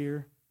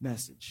clear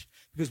message.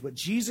 Because what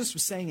Jesus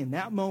was saying in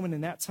that moment,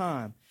 in that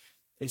time,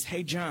 is,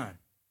 hey, John,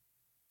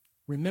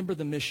 remember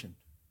the mission.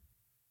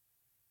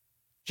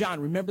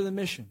 John, remember the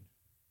mission.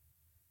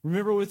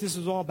 Remember what this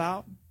was all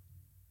about?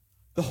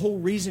 The whole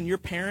reason your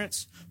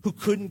parents who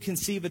couldn't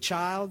conceive a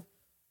child,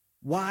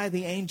 why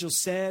the angels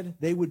said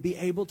they would be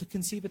able to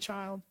conceive a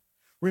child?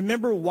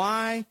 Remember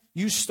why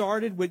you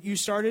started what you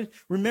started?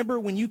 Remember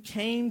when you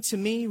came to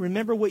me?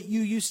 Remember what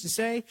you used to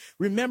say?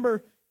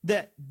 Remember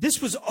that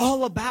this was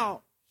all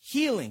about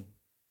healing.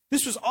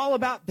 This was all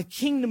about the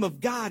kingdom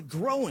of God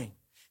growing.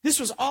 This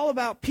was all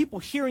about people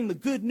hearing the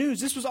good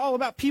news. This was all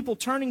about people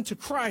turning to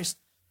Christ.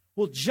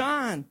 Well,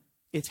 John,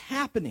 it's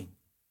happening.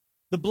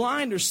 The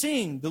blind are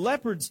seeing. The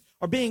leopards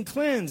are being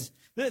cleansed.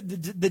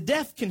 The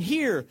deaf can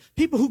hear.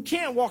 People who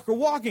can't walk are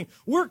walking.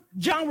 We're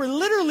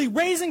literally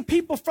raising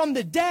people from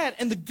the dead,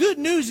 and the good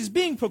news is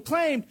being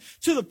proclaimed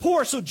to the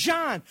poor. So,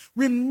 John,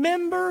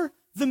 remember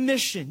the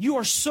mission. You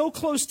are so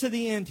close to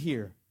the end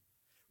here.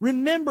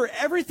 Remember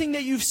everything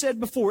that you've said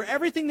before,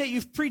 everything that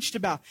you've preached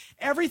about,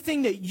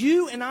 everything that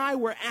you and I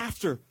were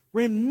after.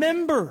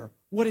 Remember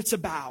what it's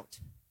about.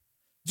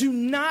 Do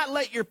not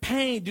let your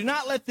pain, do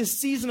not let this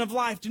season of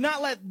life, do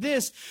not let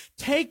this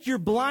take your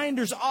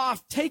blinders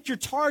off, take your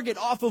target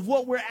off of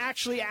what we're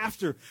actually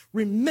after.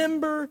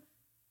 Remember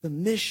the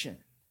mission.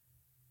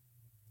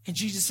 And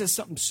Jesus says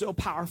something so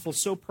powerful,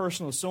 so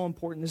personal, so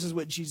important. This is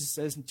what Jesus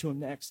says to him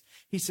next.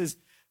 He says,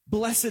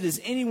 blessed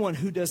is anyone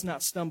who does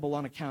not stumble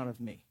on account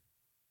of me.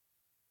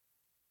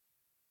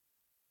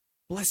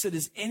 Blessed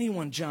is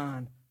anyone,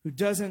 John, who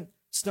doesn't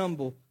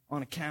stumble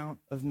on account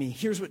of me.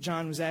 Here's what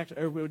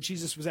what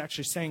Jesus was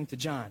actually saying to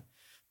John.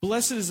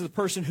 Blessed is the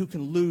person who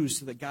can lose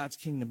so that God's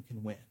kingdom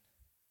can win.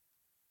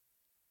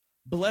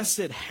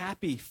 Blessed,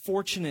 happy,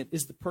 fortunate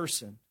is the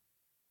person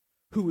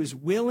who is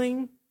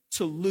willing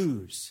to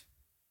lose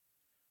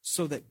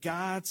so that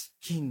God's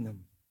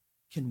kingdom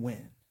can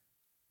win.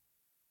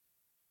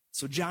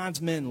 So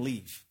John's men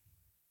leave.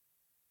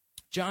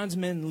 John's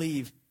men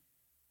leave,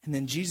 and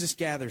then Jesus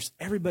gathers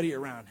everybody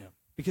around him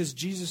because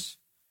Jesus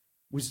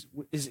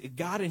is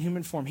God in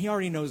human form. He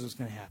already knows what's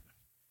going to happen.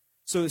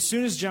 So as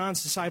soon as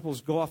John's disciples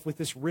go off with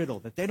this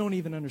riddle that they don't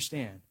even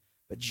understand,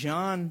 but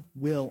John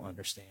will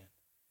understand,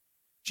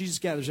 Jesus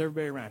gathers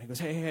everybody around. He goes,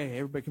 hey,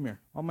 everybody come here.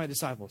 All my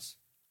disciples,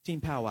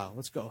 team powwow,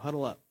 let's go,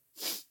 huddle up.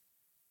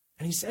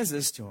 And he says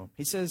this to them.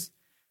 He says,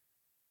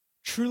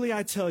 truly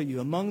I tell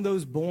you, among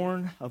those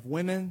born of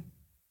women,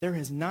 there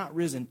has not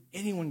risen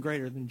anyone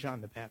greater than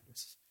John the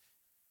Baptist.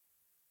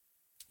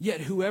 Yet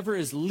whoever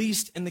is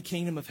least in the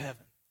kingdom of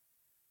heaven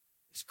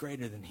is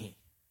greater than he.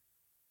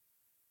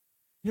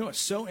 You know what's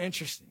so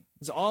interesting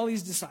is all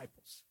these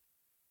disciples,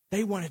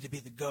 they wanted to be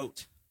the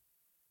GOAT.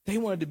 They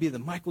wanted to be the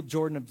Michael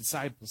Jordan of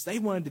disciples. They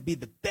wanted to be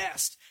the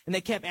best. And they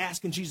kept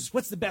asking Jesus,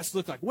 what's the best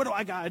look like? What do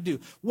I got to do?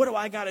 What do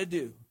I got to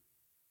do?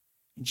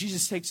 And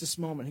Jesus takes this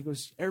moment. He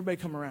goes, everybody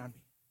come around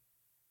me.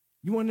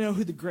 You want to know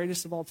who the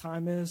greatest of all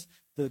time is?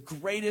 The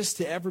greatest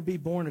to ever be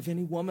born of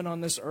any woman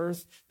on this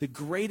earth? The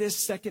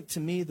greatest second to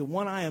me, the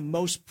one I am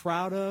most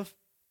proud of?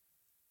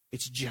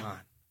 It's John.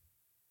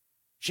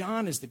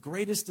 John is the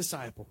greatest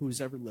disciple who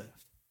has ever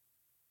lived.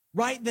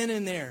 Right then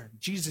and there,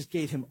 Jesus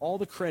gave him all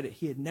the credit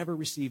he had never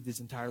received his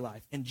entire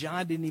life. And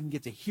John didn't even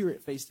get to hear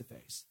it face to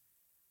face.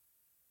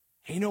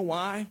 And you know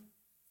why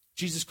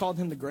Jesus called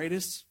him the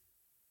greatest?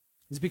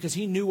 It's because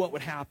he knew what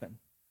would happen.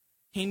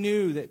 He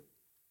knew that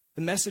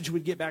the message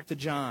would get back to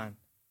John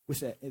at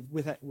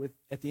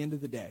the end of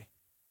the day.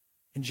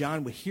 And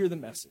John would hear the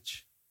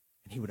message,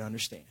 and he would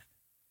understand.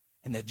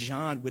 And that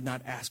John would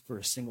not ask for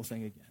a single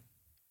thing again.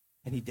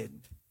 And he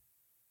didn't.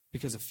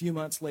 Because a few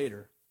months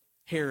later,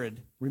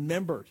 Herod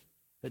remembered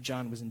that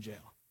John was in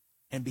jail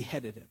and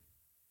beheaded him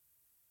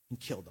and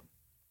killed him.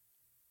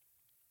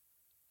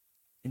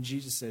 And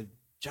Jesus said,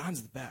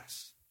 John's the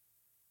best.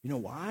 You know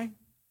why?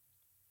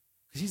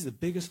 Because he's the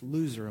biggest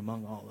loser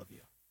among all of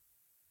you.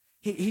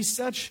 He's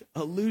such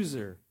a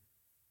loser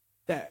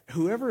that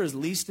whoever is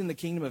least in the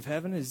kingdom of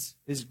heaven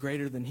is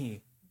greater than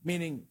he.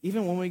 Meaning,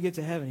 even when we get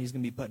to heaven, he's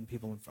going to be putting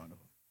people in front of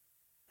him.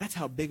 That's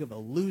how big of a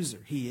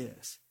loser he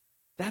is.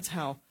 That's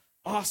how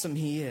awesome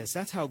he is.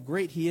 That's how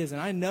great he is.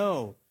 And I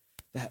know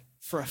that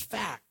for a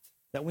fact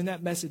that when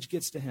that message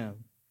gets to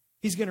him,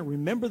 he's going to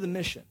remember the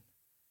mission.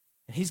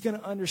 And he's going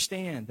to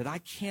understand that I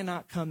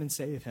cannot come and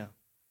save him.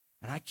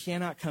 And I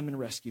cannot come and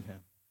rescue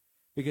him.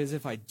 Because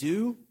if I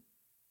do,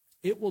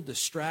 it will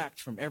distract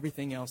from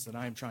everything else that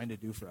I am trying to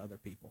do for other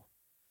people.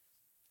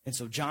 And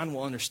so John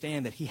will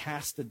understand that he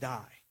has to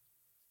die.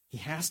 He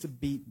has to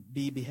be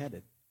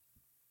beheaded.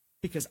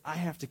 Because I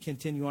have to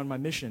continue on my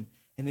mission.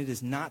 And it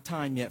is not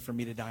time yet for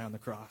me to die on the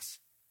cross.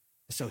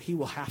 So he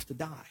will have to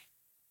die.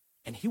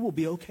 And he will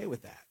be okay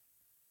with that.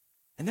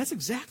 And that's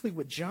exactly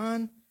what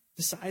John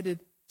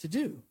decided to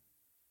do.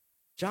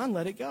 John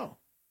let it go.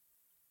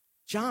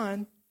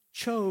 John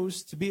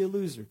chose to be a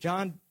loser.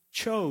 John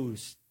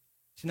chose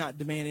to not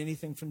demand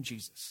anything from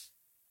Jesus.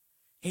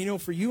 And you know,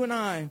 for you and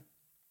I,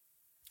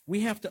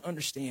 we have to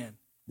understand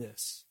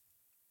this.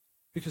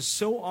 Because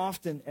so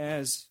often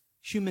as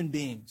human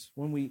beings,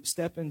 when we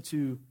step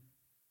into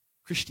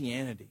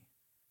Christianity,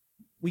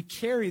 we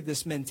carry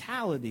this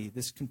mentality,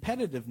 this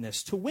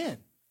competitiveness to win,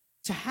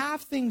 to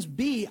have things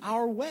be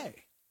our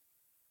way.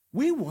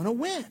 We want to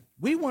win.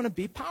 We want to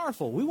be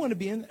powerful. We want to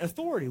be in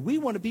authority. We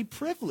want to be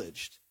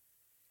privileged.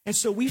 And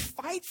so we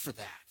fight for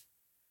that.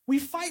 We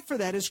fight for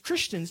that as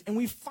Christians, and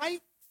we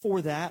fight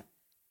for that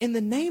in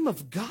the name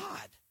of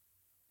God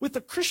with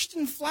a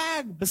Christian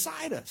flag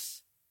beside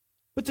us.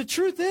 But the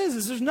truth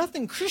is there's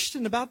nothing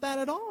Christian about that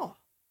at all.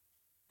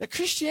 That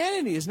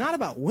Christianity is not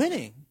about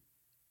winning.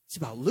 It's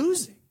about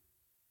losing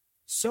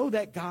so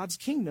that God's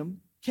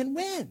kingdom can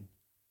win.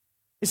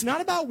 It's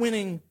not about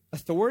winning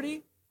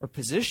authority or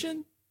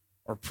position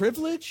or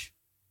privilege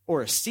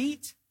or a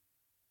seat.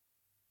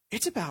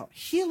 It's about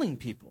healing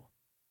people.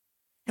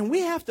 And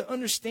we have to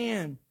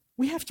understand,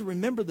 we have to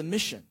remember the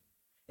mission.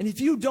 And if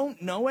you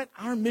don't know it,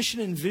 our mission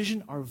and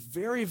vision are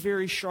very,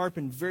 very sharp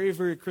and very,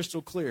 very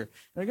crystal clear. And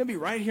they're going to be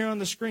right here on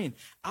the screen.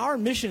 Our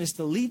mission is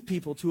to lead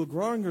people to a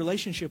growing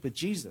relationship with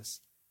Jesus.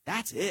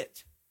 That's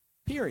it.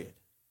 Period.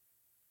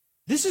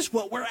 This is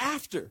what we're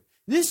after.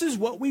 This is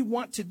what we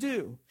want to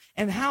do.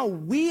 And how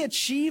we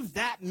achieve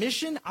that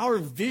mission, our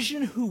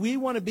vision, who we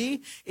want to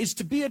be, is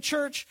to be a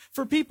church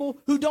for people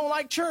who don't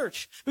like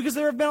church. Because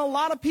there have been a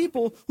lot of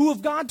people who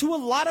have gone to a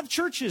lot of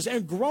churches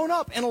and grown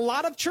up in a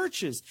lot of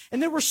churches.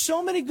 And there were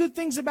so many good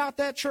things about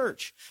that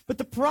church. But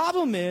the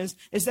problem is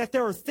that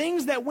there are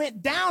things that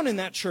went down in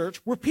that church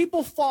where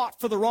people fought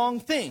for the wrong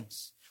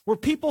things. Where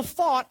people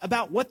fought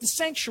about what the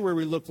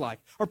sanctuary looked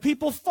like, or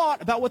people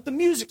fought about what the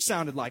music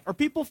sounded like, or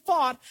people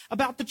fought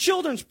about the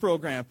children's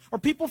program, or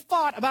people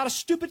fought about a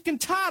stupid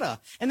cantata,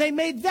 and they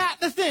made that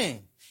the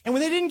thing. And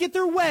when they didn't get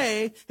their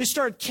way, they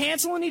started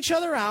canceling each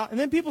other out, and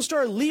then people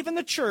started leaving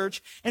the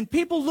church, and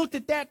people looked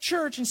at that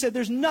church and said,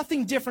 there's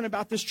nothing different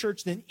about this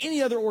church than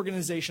any other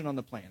organization on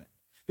the planet.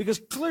 Because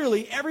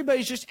clearly,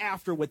 everybody's just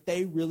after what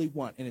they really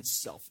want, and it's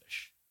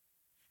selfish.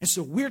 And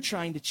so we're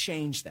trying to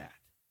change that.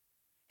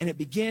 And it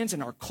begins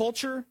in our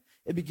culture.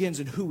 It begins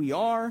in who we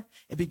are.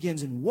 It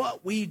begins in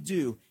what we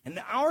do.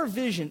 And our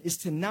vision is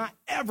to not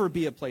ever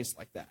be a place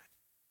like that.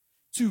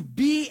 To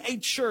be a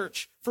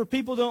church for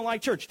people who don't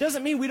like church.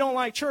 Doesn't mean we don't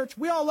like church.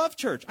 We all love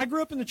church. I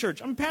grew up in the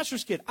church. I'm a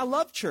pastor's kid. I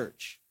love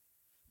church.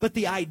 But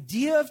the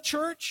idea of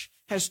church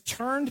has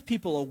turned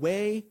people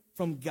away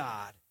from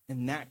God.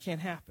 And that can't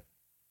happen.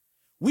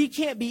 We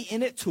can't be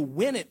in it to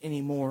win it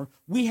anymore.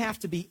 We have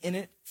to be in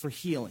it for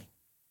healing.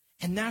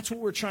 And that's what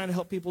we're trying to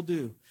help people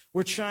do.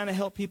 We're trying to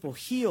help people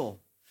heal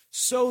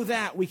so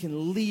that we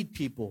can lead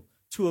people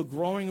to a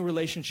growing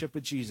relationship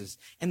with Jesus.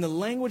 And the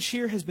language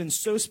here has been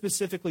so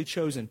specifically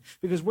chosen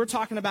because we're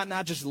talking about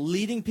not just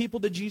leading people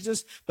to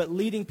Jesus, but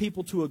leading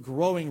people to a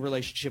growing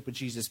relationship with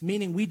Jesus,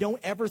 meaning we don't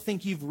ever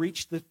think you've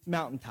reached the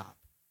mountaintop.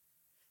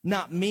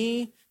 Not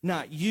me,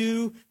 not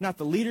you, not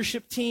the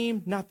leadership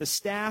team, not the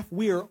staff.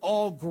 We are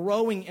all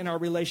growing in our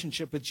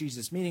relationship with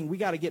Jesus, meaning we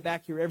got to get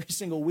back here every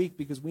single week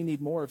because we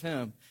need more of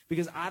him,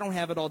 because I don't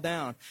have it all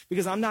down,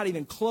 because I'm not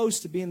even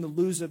close to being the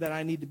loser that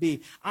I need to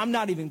be. I'm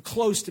not even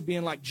close to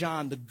being like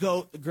John, the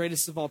GOAT, the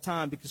greatest of all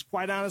time, because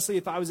quite honestly,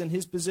 if I was in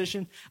his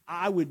position,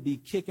 I would be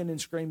kicking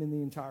and screaming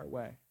the entire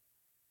way.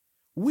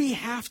 We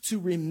have to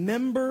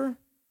remember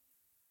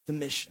the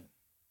mission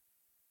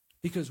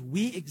because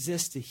we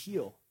exist to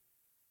heal.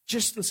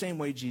 Just the same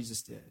way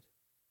Jesus did.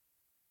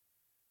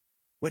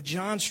 What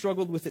John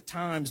struggled with at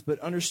times, but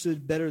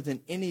understood better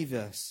than any of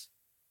us,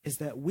 is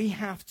that we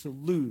have to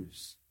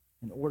lose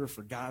in order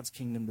for God's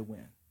kingdom to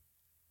win.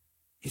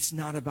 It's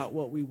not about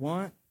what we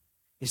want.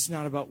 It's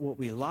not about what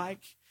we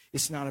like.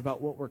 It's not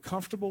about what we're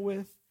comfortable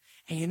with.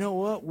 And you know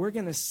what? We're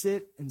going to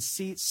sit in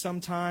seats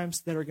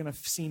sometimes that are going to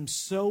seem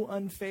so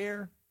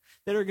unfair,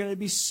 that are going to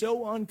be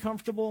so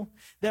uncomfortable,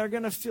 that are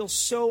going to feel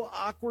so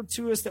awkward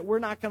to us that we're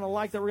not going to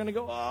like, that we're going to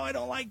go, oh, I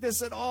don't like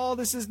this at all.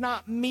 This is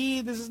not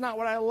me. This is not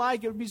what I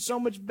like. It would be so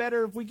much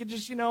better if we could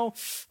just,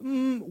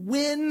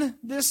 win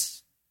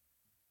this.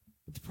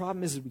 But the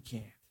problem is that we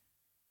can't.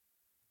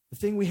 The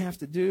thing we have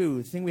to do,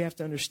 the thing we have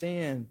to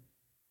understand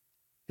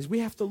is we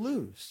have to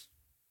lose.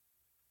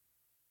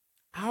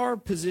 Our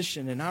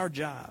position and our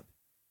job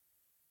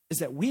is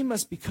that we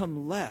must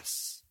become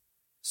less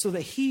so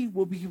that he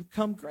will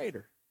become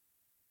greater.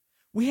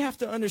 We have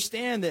to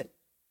understand that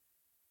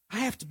I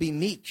have to be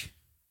meek.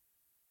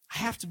 I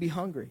have to be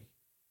hungry.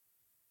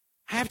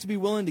 I have to be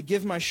willing to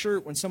give my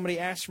shirt when somebody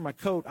asks for my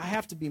coat. I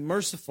have to be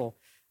merciful.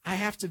 I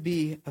have to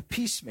be a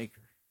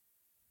peacemaker.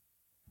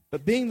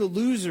 But being the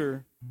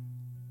loser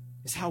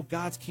is how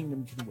God's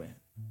kingdom can win.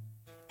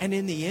 And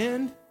in the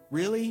end,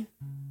 really,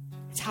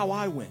 it's how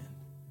I win.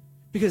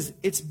 Because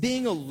it's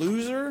being a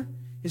loser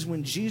is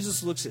when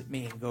Jesus looks at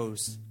me and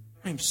goes,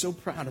 I'm so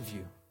proud of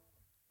you.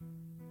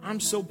 I'm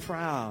so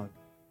proud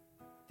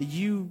that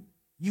you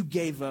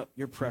gave up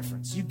your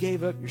preference. You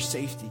gave up your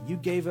safety. You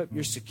gave up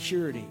your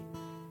security.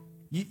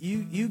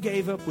 You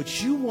gave up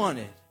what you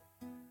wanted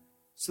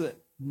so that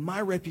my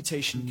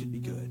reputation could be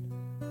good,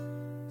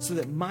 so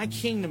that my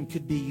kingdom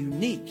could be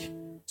unique,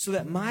 so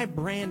that my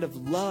brand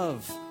of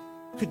love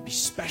could be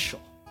special.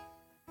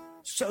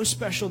 So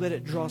special that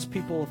it draws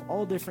people of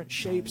all different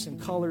shapes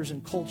and colors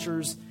and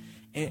cultures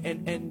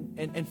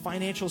and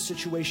financial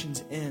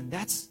situations in.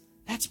 That's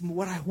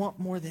what I want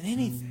more than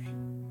anything.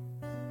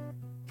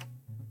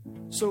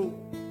 So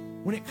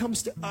when it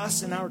comes to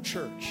us and our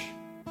church,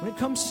 when it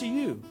comes to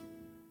you,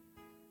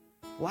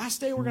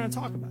 last day we're going to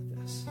talk about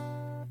this.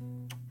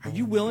 Are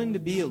you willing to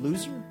be a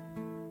loser?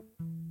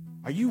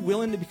 Are you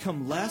willing to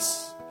become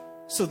less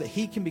so that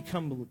he can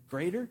become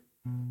greater?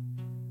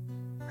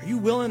 Are you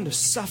willing to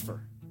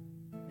suffer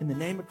in the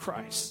name of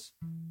Christ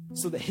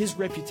so that his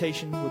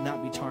reputation would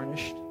not be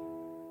tarnished?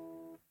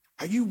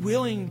 Are you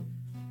willing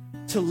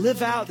to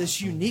live out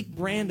this unique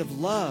brand of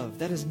love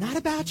that is not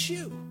about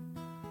you,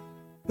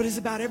 but is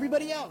about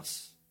everybody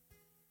else?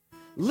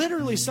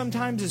 Literally,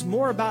 sometimes is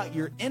more about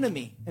your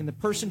enemy and the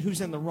person who's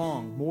in the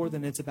wrong more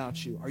than it's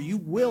about you. Are you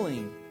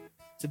willing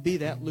to be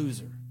that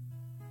loser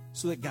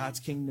so that God's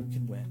kingdom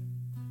can win?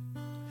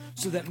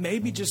 So that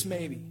maybe, just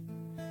maybe,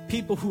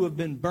 people who have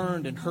been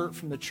burned and hurt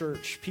from the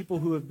church, people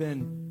who have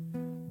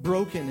been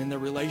broken in their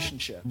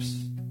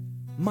relationships,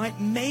 might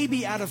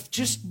maybe out of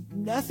just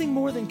nothing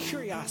more than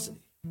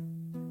curiosity,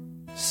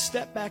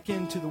 step back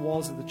into the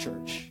walls of the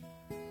church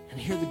and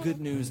hear the good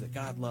news that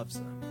God loves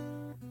them.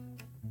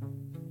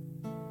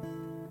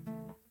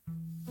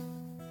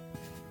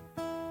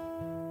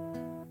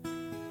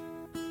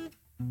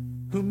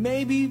 Who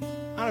maybe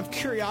out of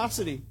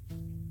curiosity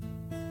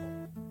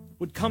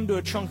would come to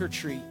a trunk or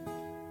treat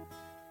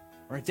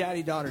or a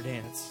daddy-daughter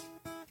dance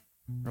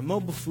or a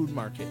mobile food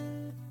market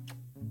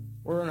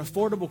or an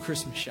affordable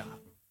Christmas shop,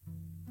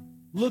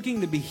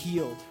 looking to be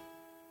healed,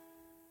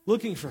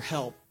 looking for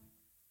help,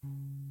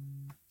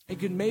 and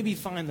could maybe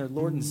find their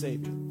Lord and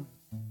Savior,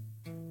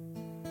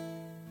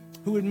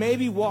 who would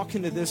maybe walk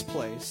into this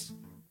place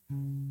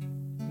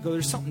and go,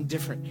 there's something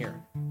different here.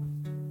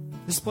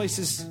 This place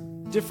is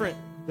different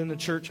than the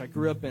church I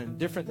grew up in,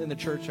 different than the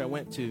church I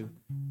went to.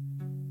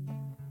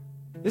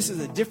 This is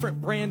a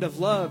different brand of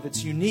love.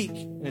 It's unique,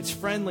 and it's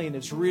friendly, and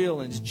it's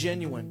real, and it's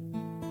genuine.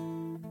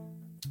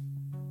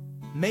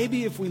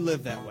 Maybe if we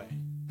live that way,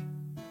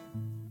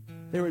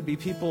 there would be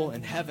people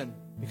in heaven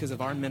because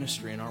of our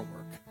ministry and our work.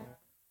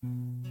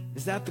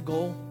 Is that the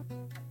goal?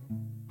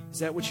 Is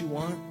that what you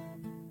want?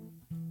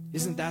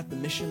 Isn't that the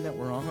mission that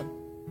we're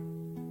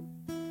on?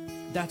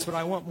 That's what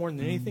I want more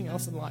than anything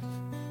else in life.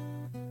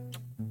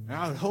 And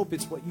I would hope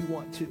it's what you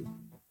want too.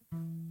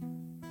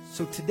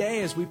 So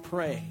today as we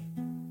pray,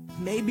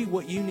 maybe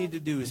what you need to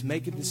do is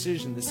make a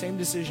decision, the same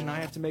decision I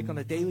have to make on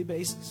a daily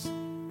basis,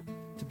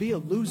 to be a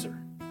loser.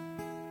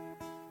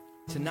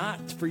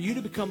 for you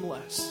to become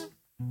less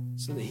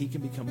so that he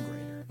can become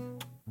greater.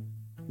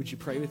 Would you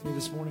pray with me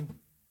this morning?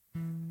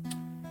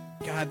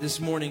 God, this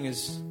morning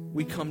as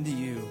we come to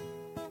you,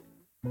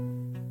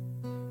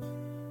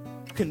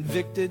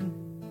 convicted.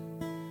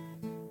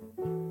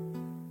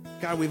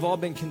 God, we've all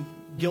been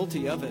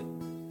guilty of it.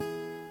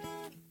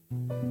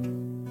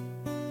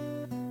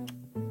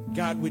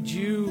 God, would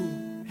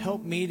you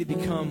help me to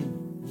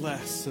become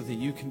less so that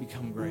you can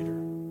become greater?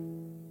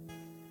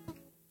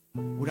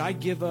 Would I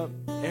give up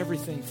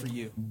everything for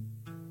you?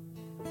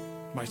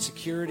 My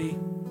security,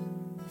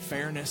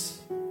 fairness,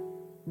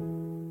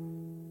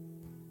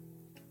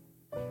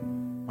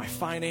 my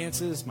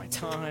finances, my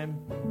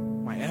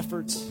time, my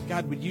efforts.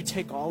 God, would you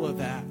take all of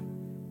that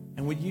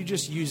and would you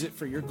just use it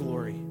for your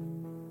glory?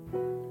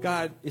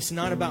 God, it's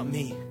not about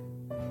me.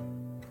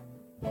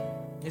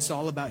 It's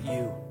all about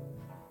you.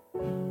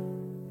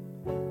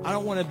 I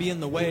don't want to be in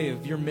the way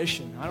of your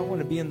mission. I don't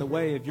want to be in the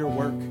way of your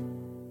work.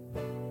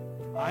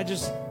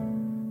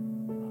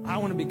 I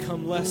want to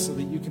become less so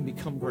that you can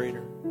become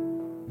greater.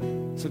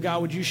 So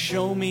God, would you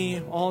show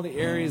me all the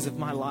areas of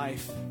my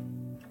life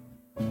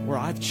where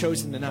I've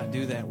chosen to not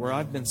do that, where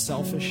I've been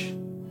selfish,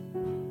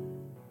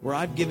 where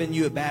I've given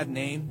you a bad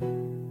name,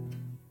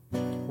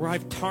 where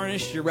I've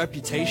tarnished your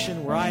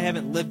reputation, where I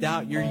haven't lived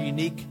out your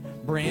unique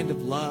brand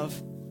of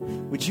love.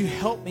 Would you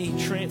help me,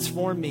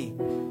 transform me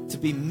to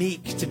be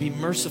meek, to be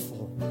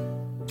merciful?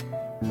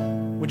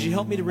 Would you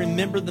help me to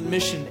remember the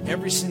mission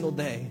every single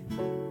day?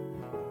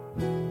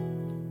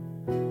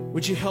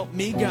 Would you help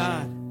me,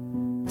 God,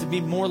 to be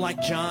more like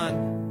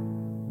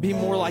John, be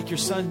more like your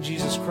son,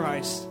 Jesus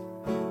Christ?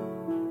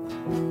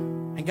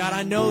 And God,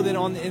 I know that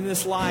in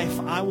this life,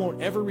 I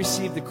won't ever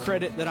receive the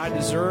credit that I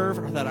deserve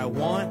or that I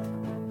want.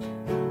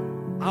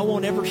 I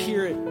won't ever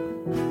hear it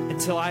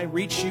until I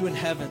reach you in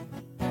heaven.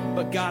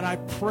 But God, I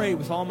pray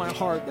with all my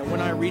heart that when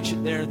I reach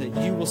it there, that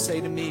you will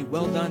say to me,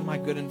 well done, my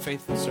good and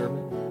faithful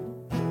servant.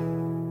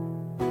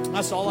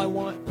 That's all I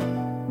want.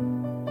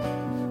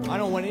 I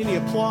don't want any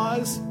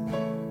applause.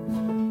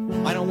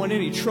 I don't want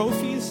any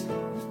trophies.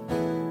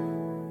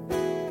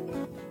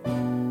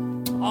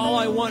 All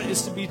I want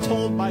is to be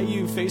told by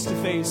you face to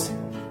face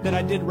that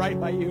I did right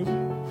by you.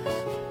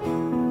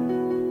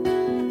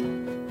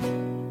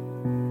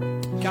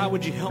 God,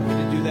 would you help me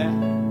to do that?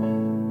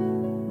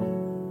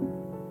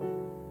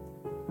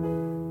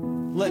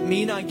 Let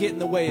me not get in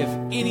the way of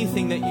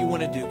anything that you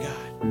want to do,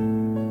 God.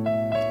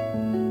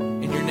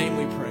 In your name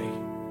we pray.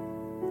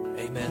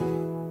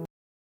 Amen.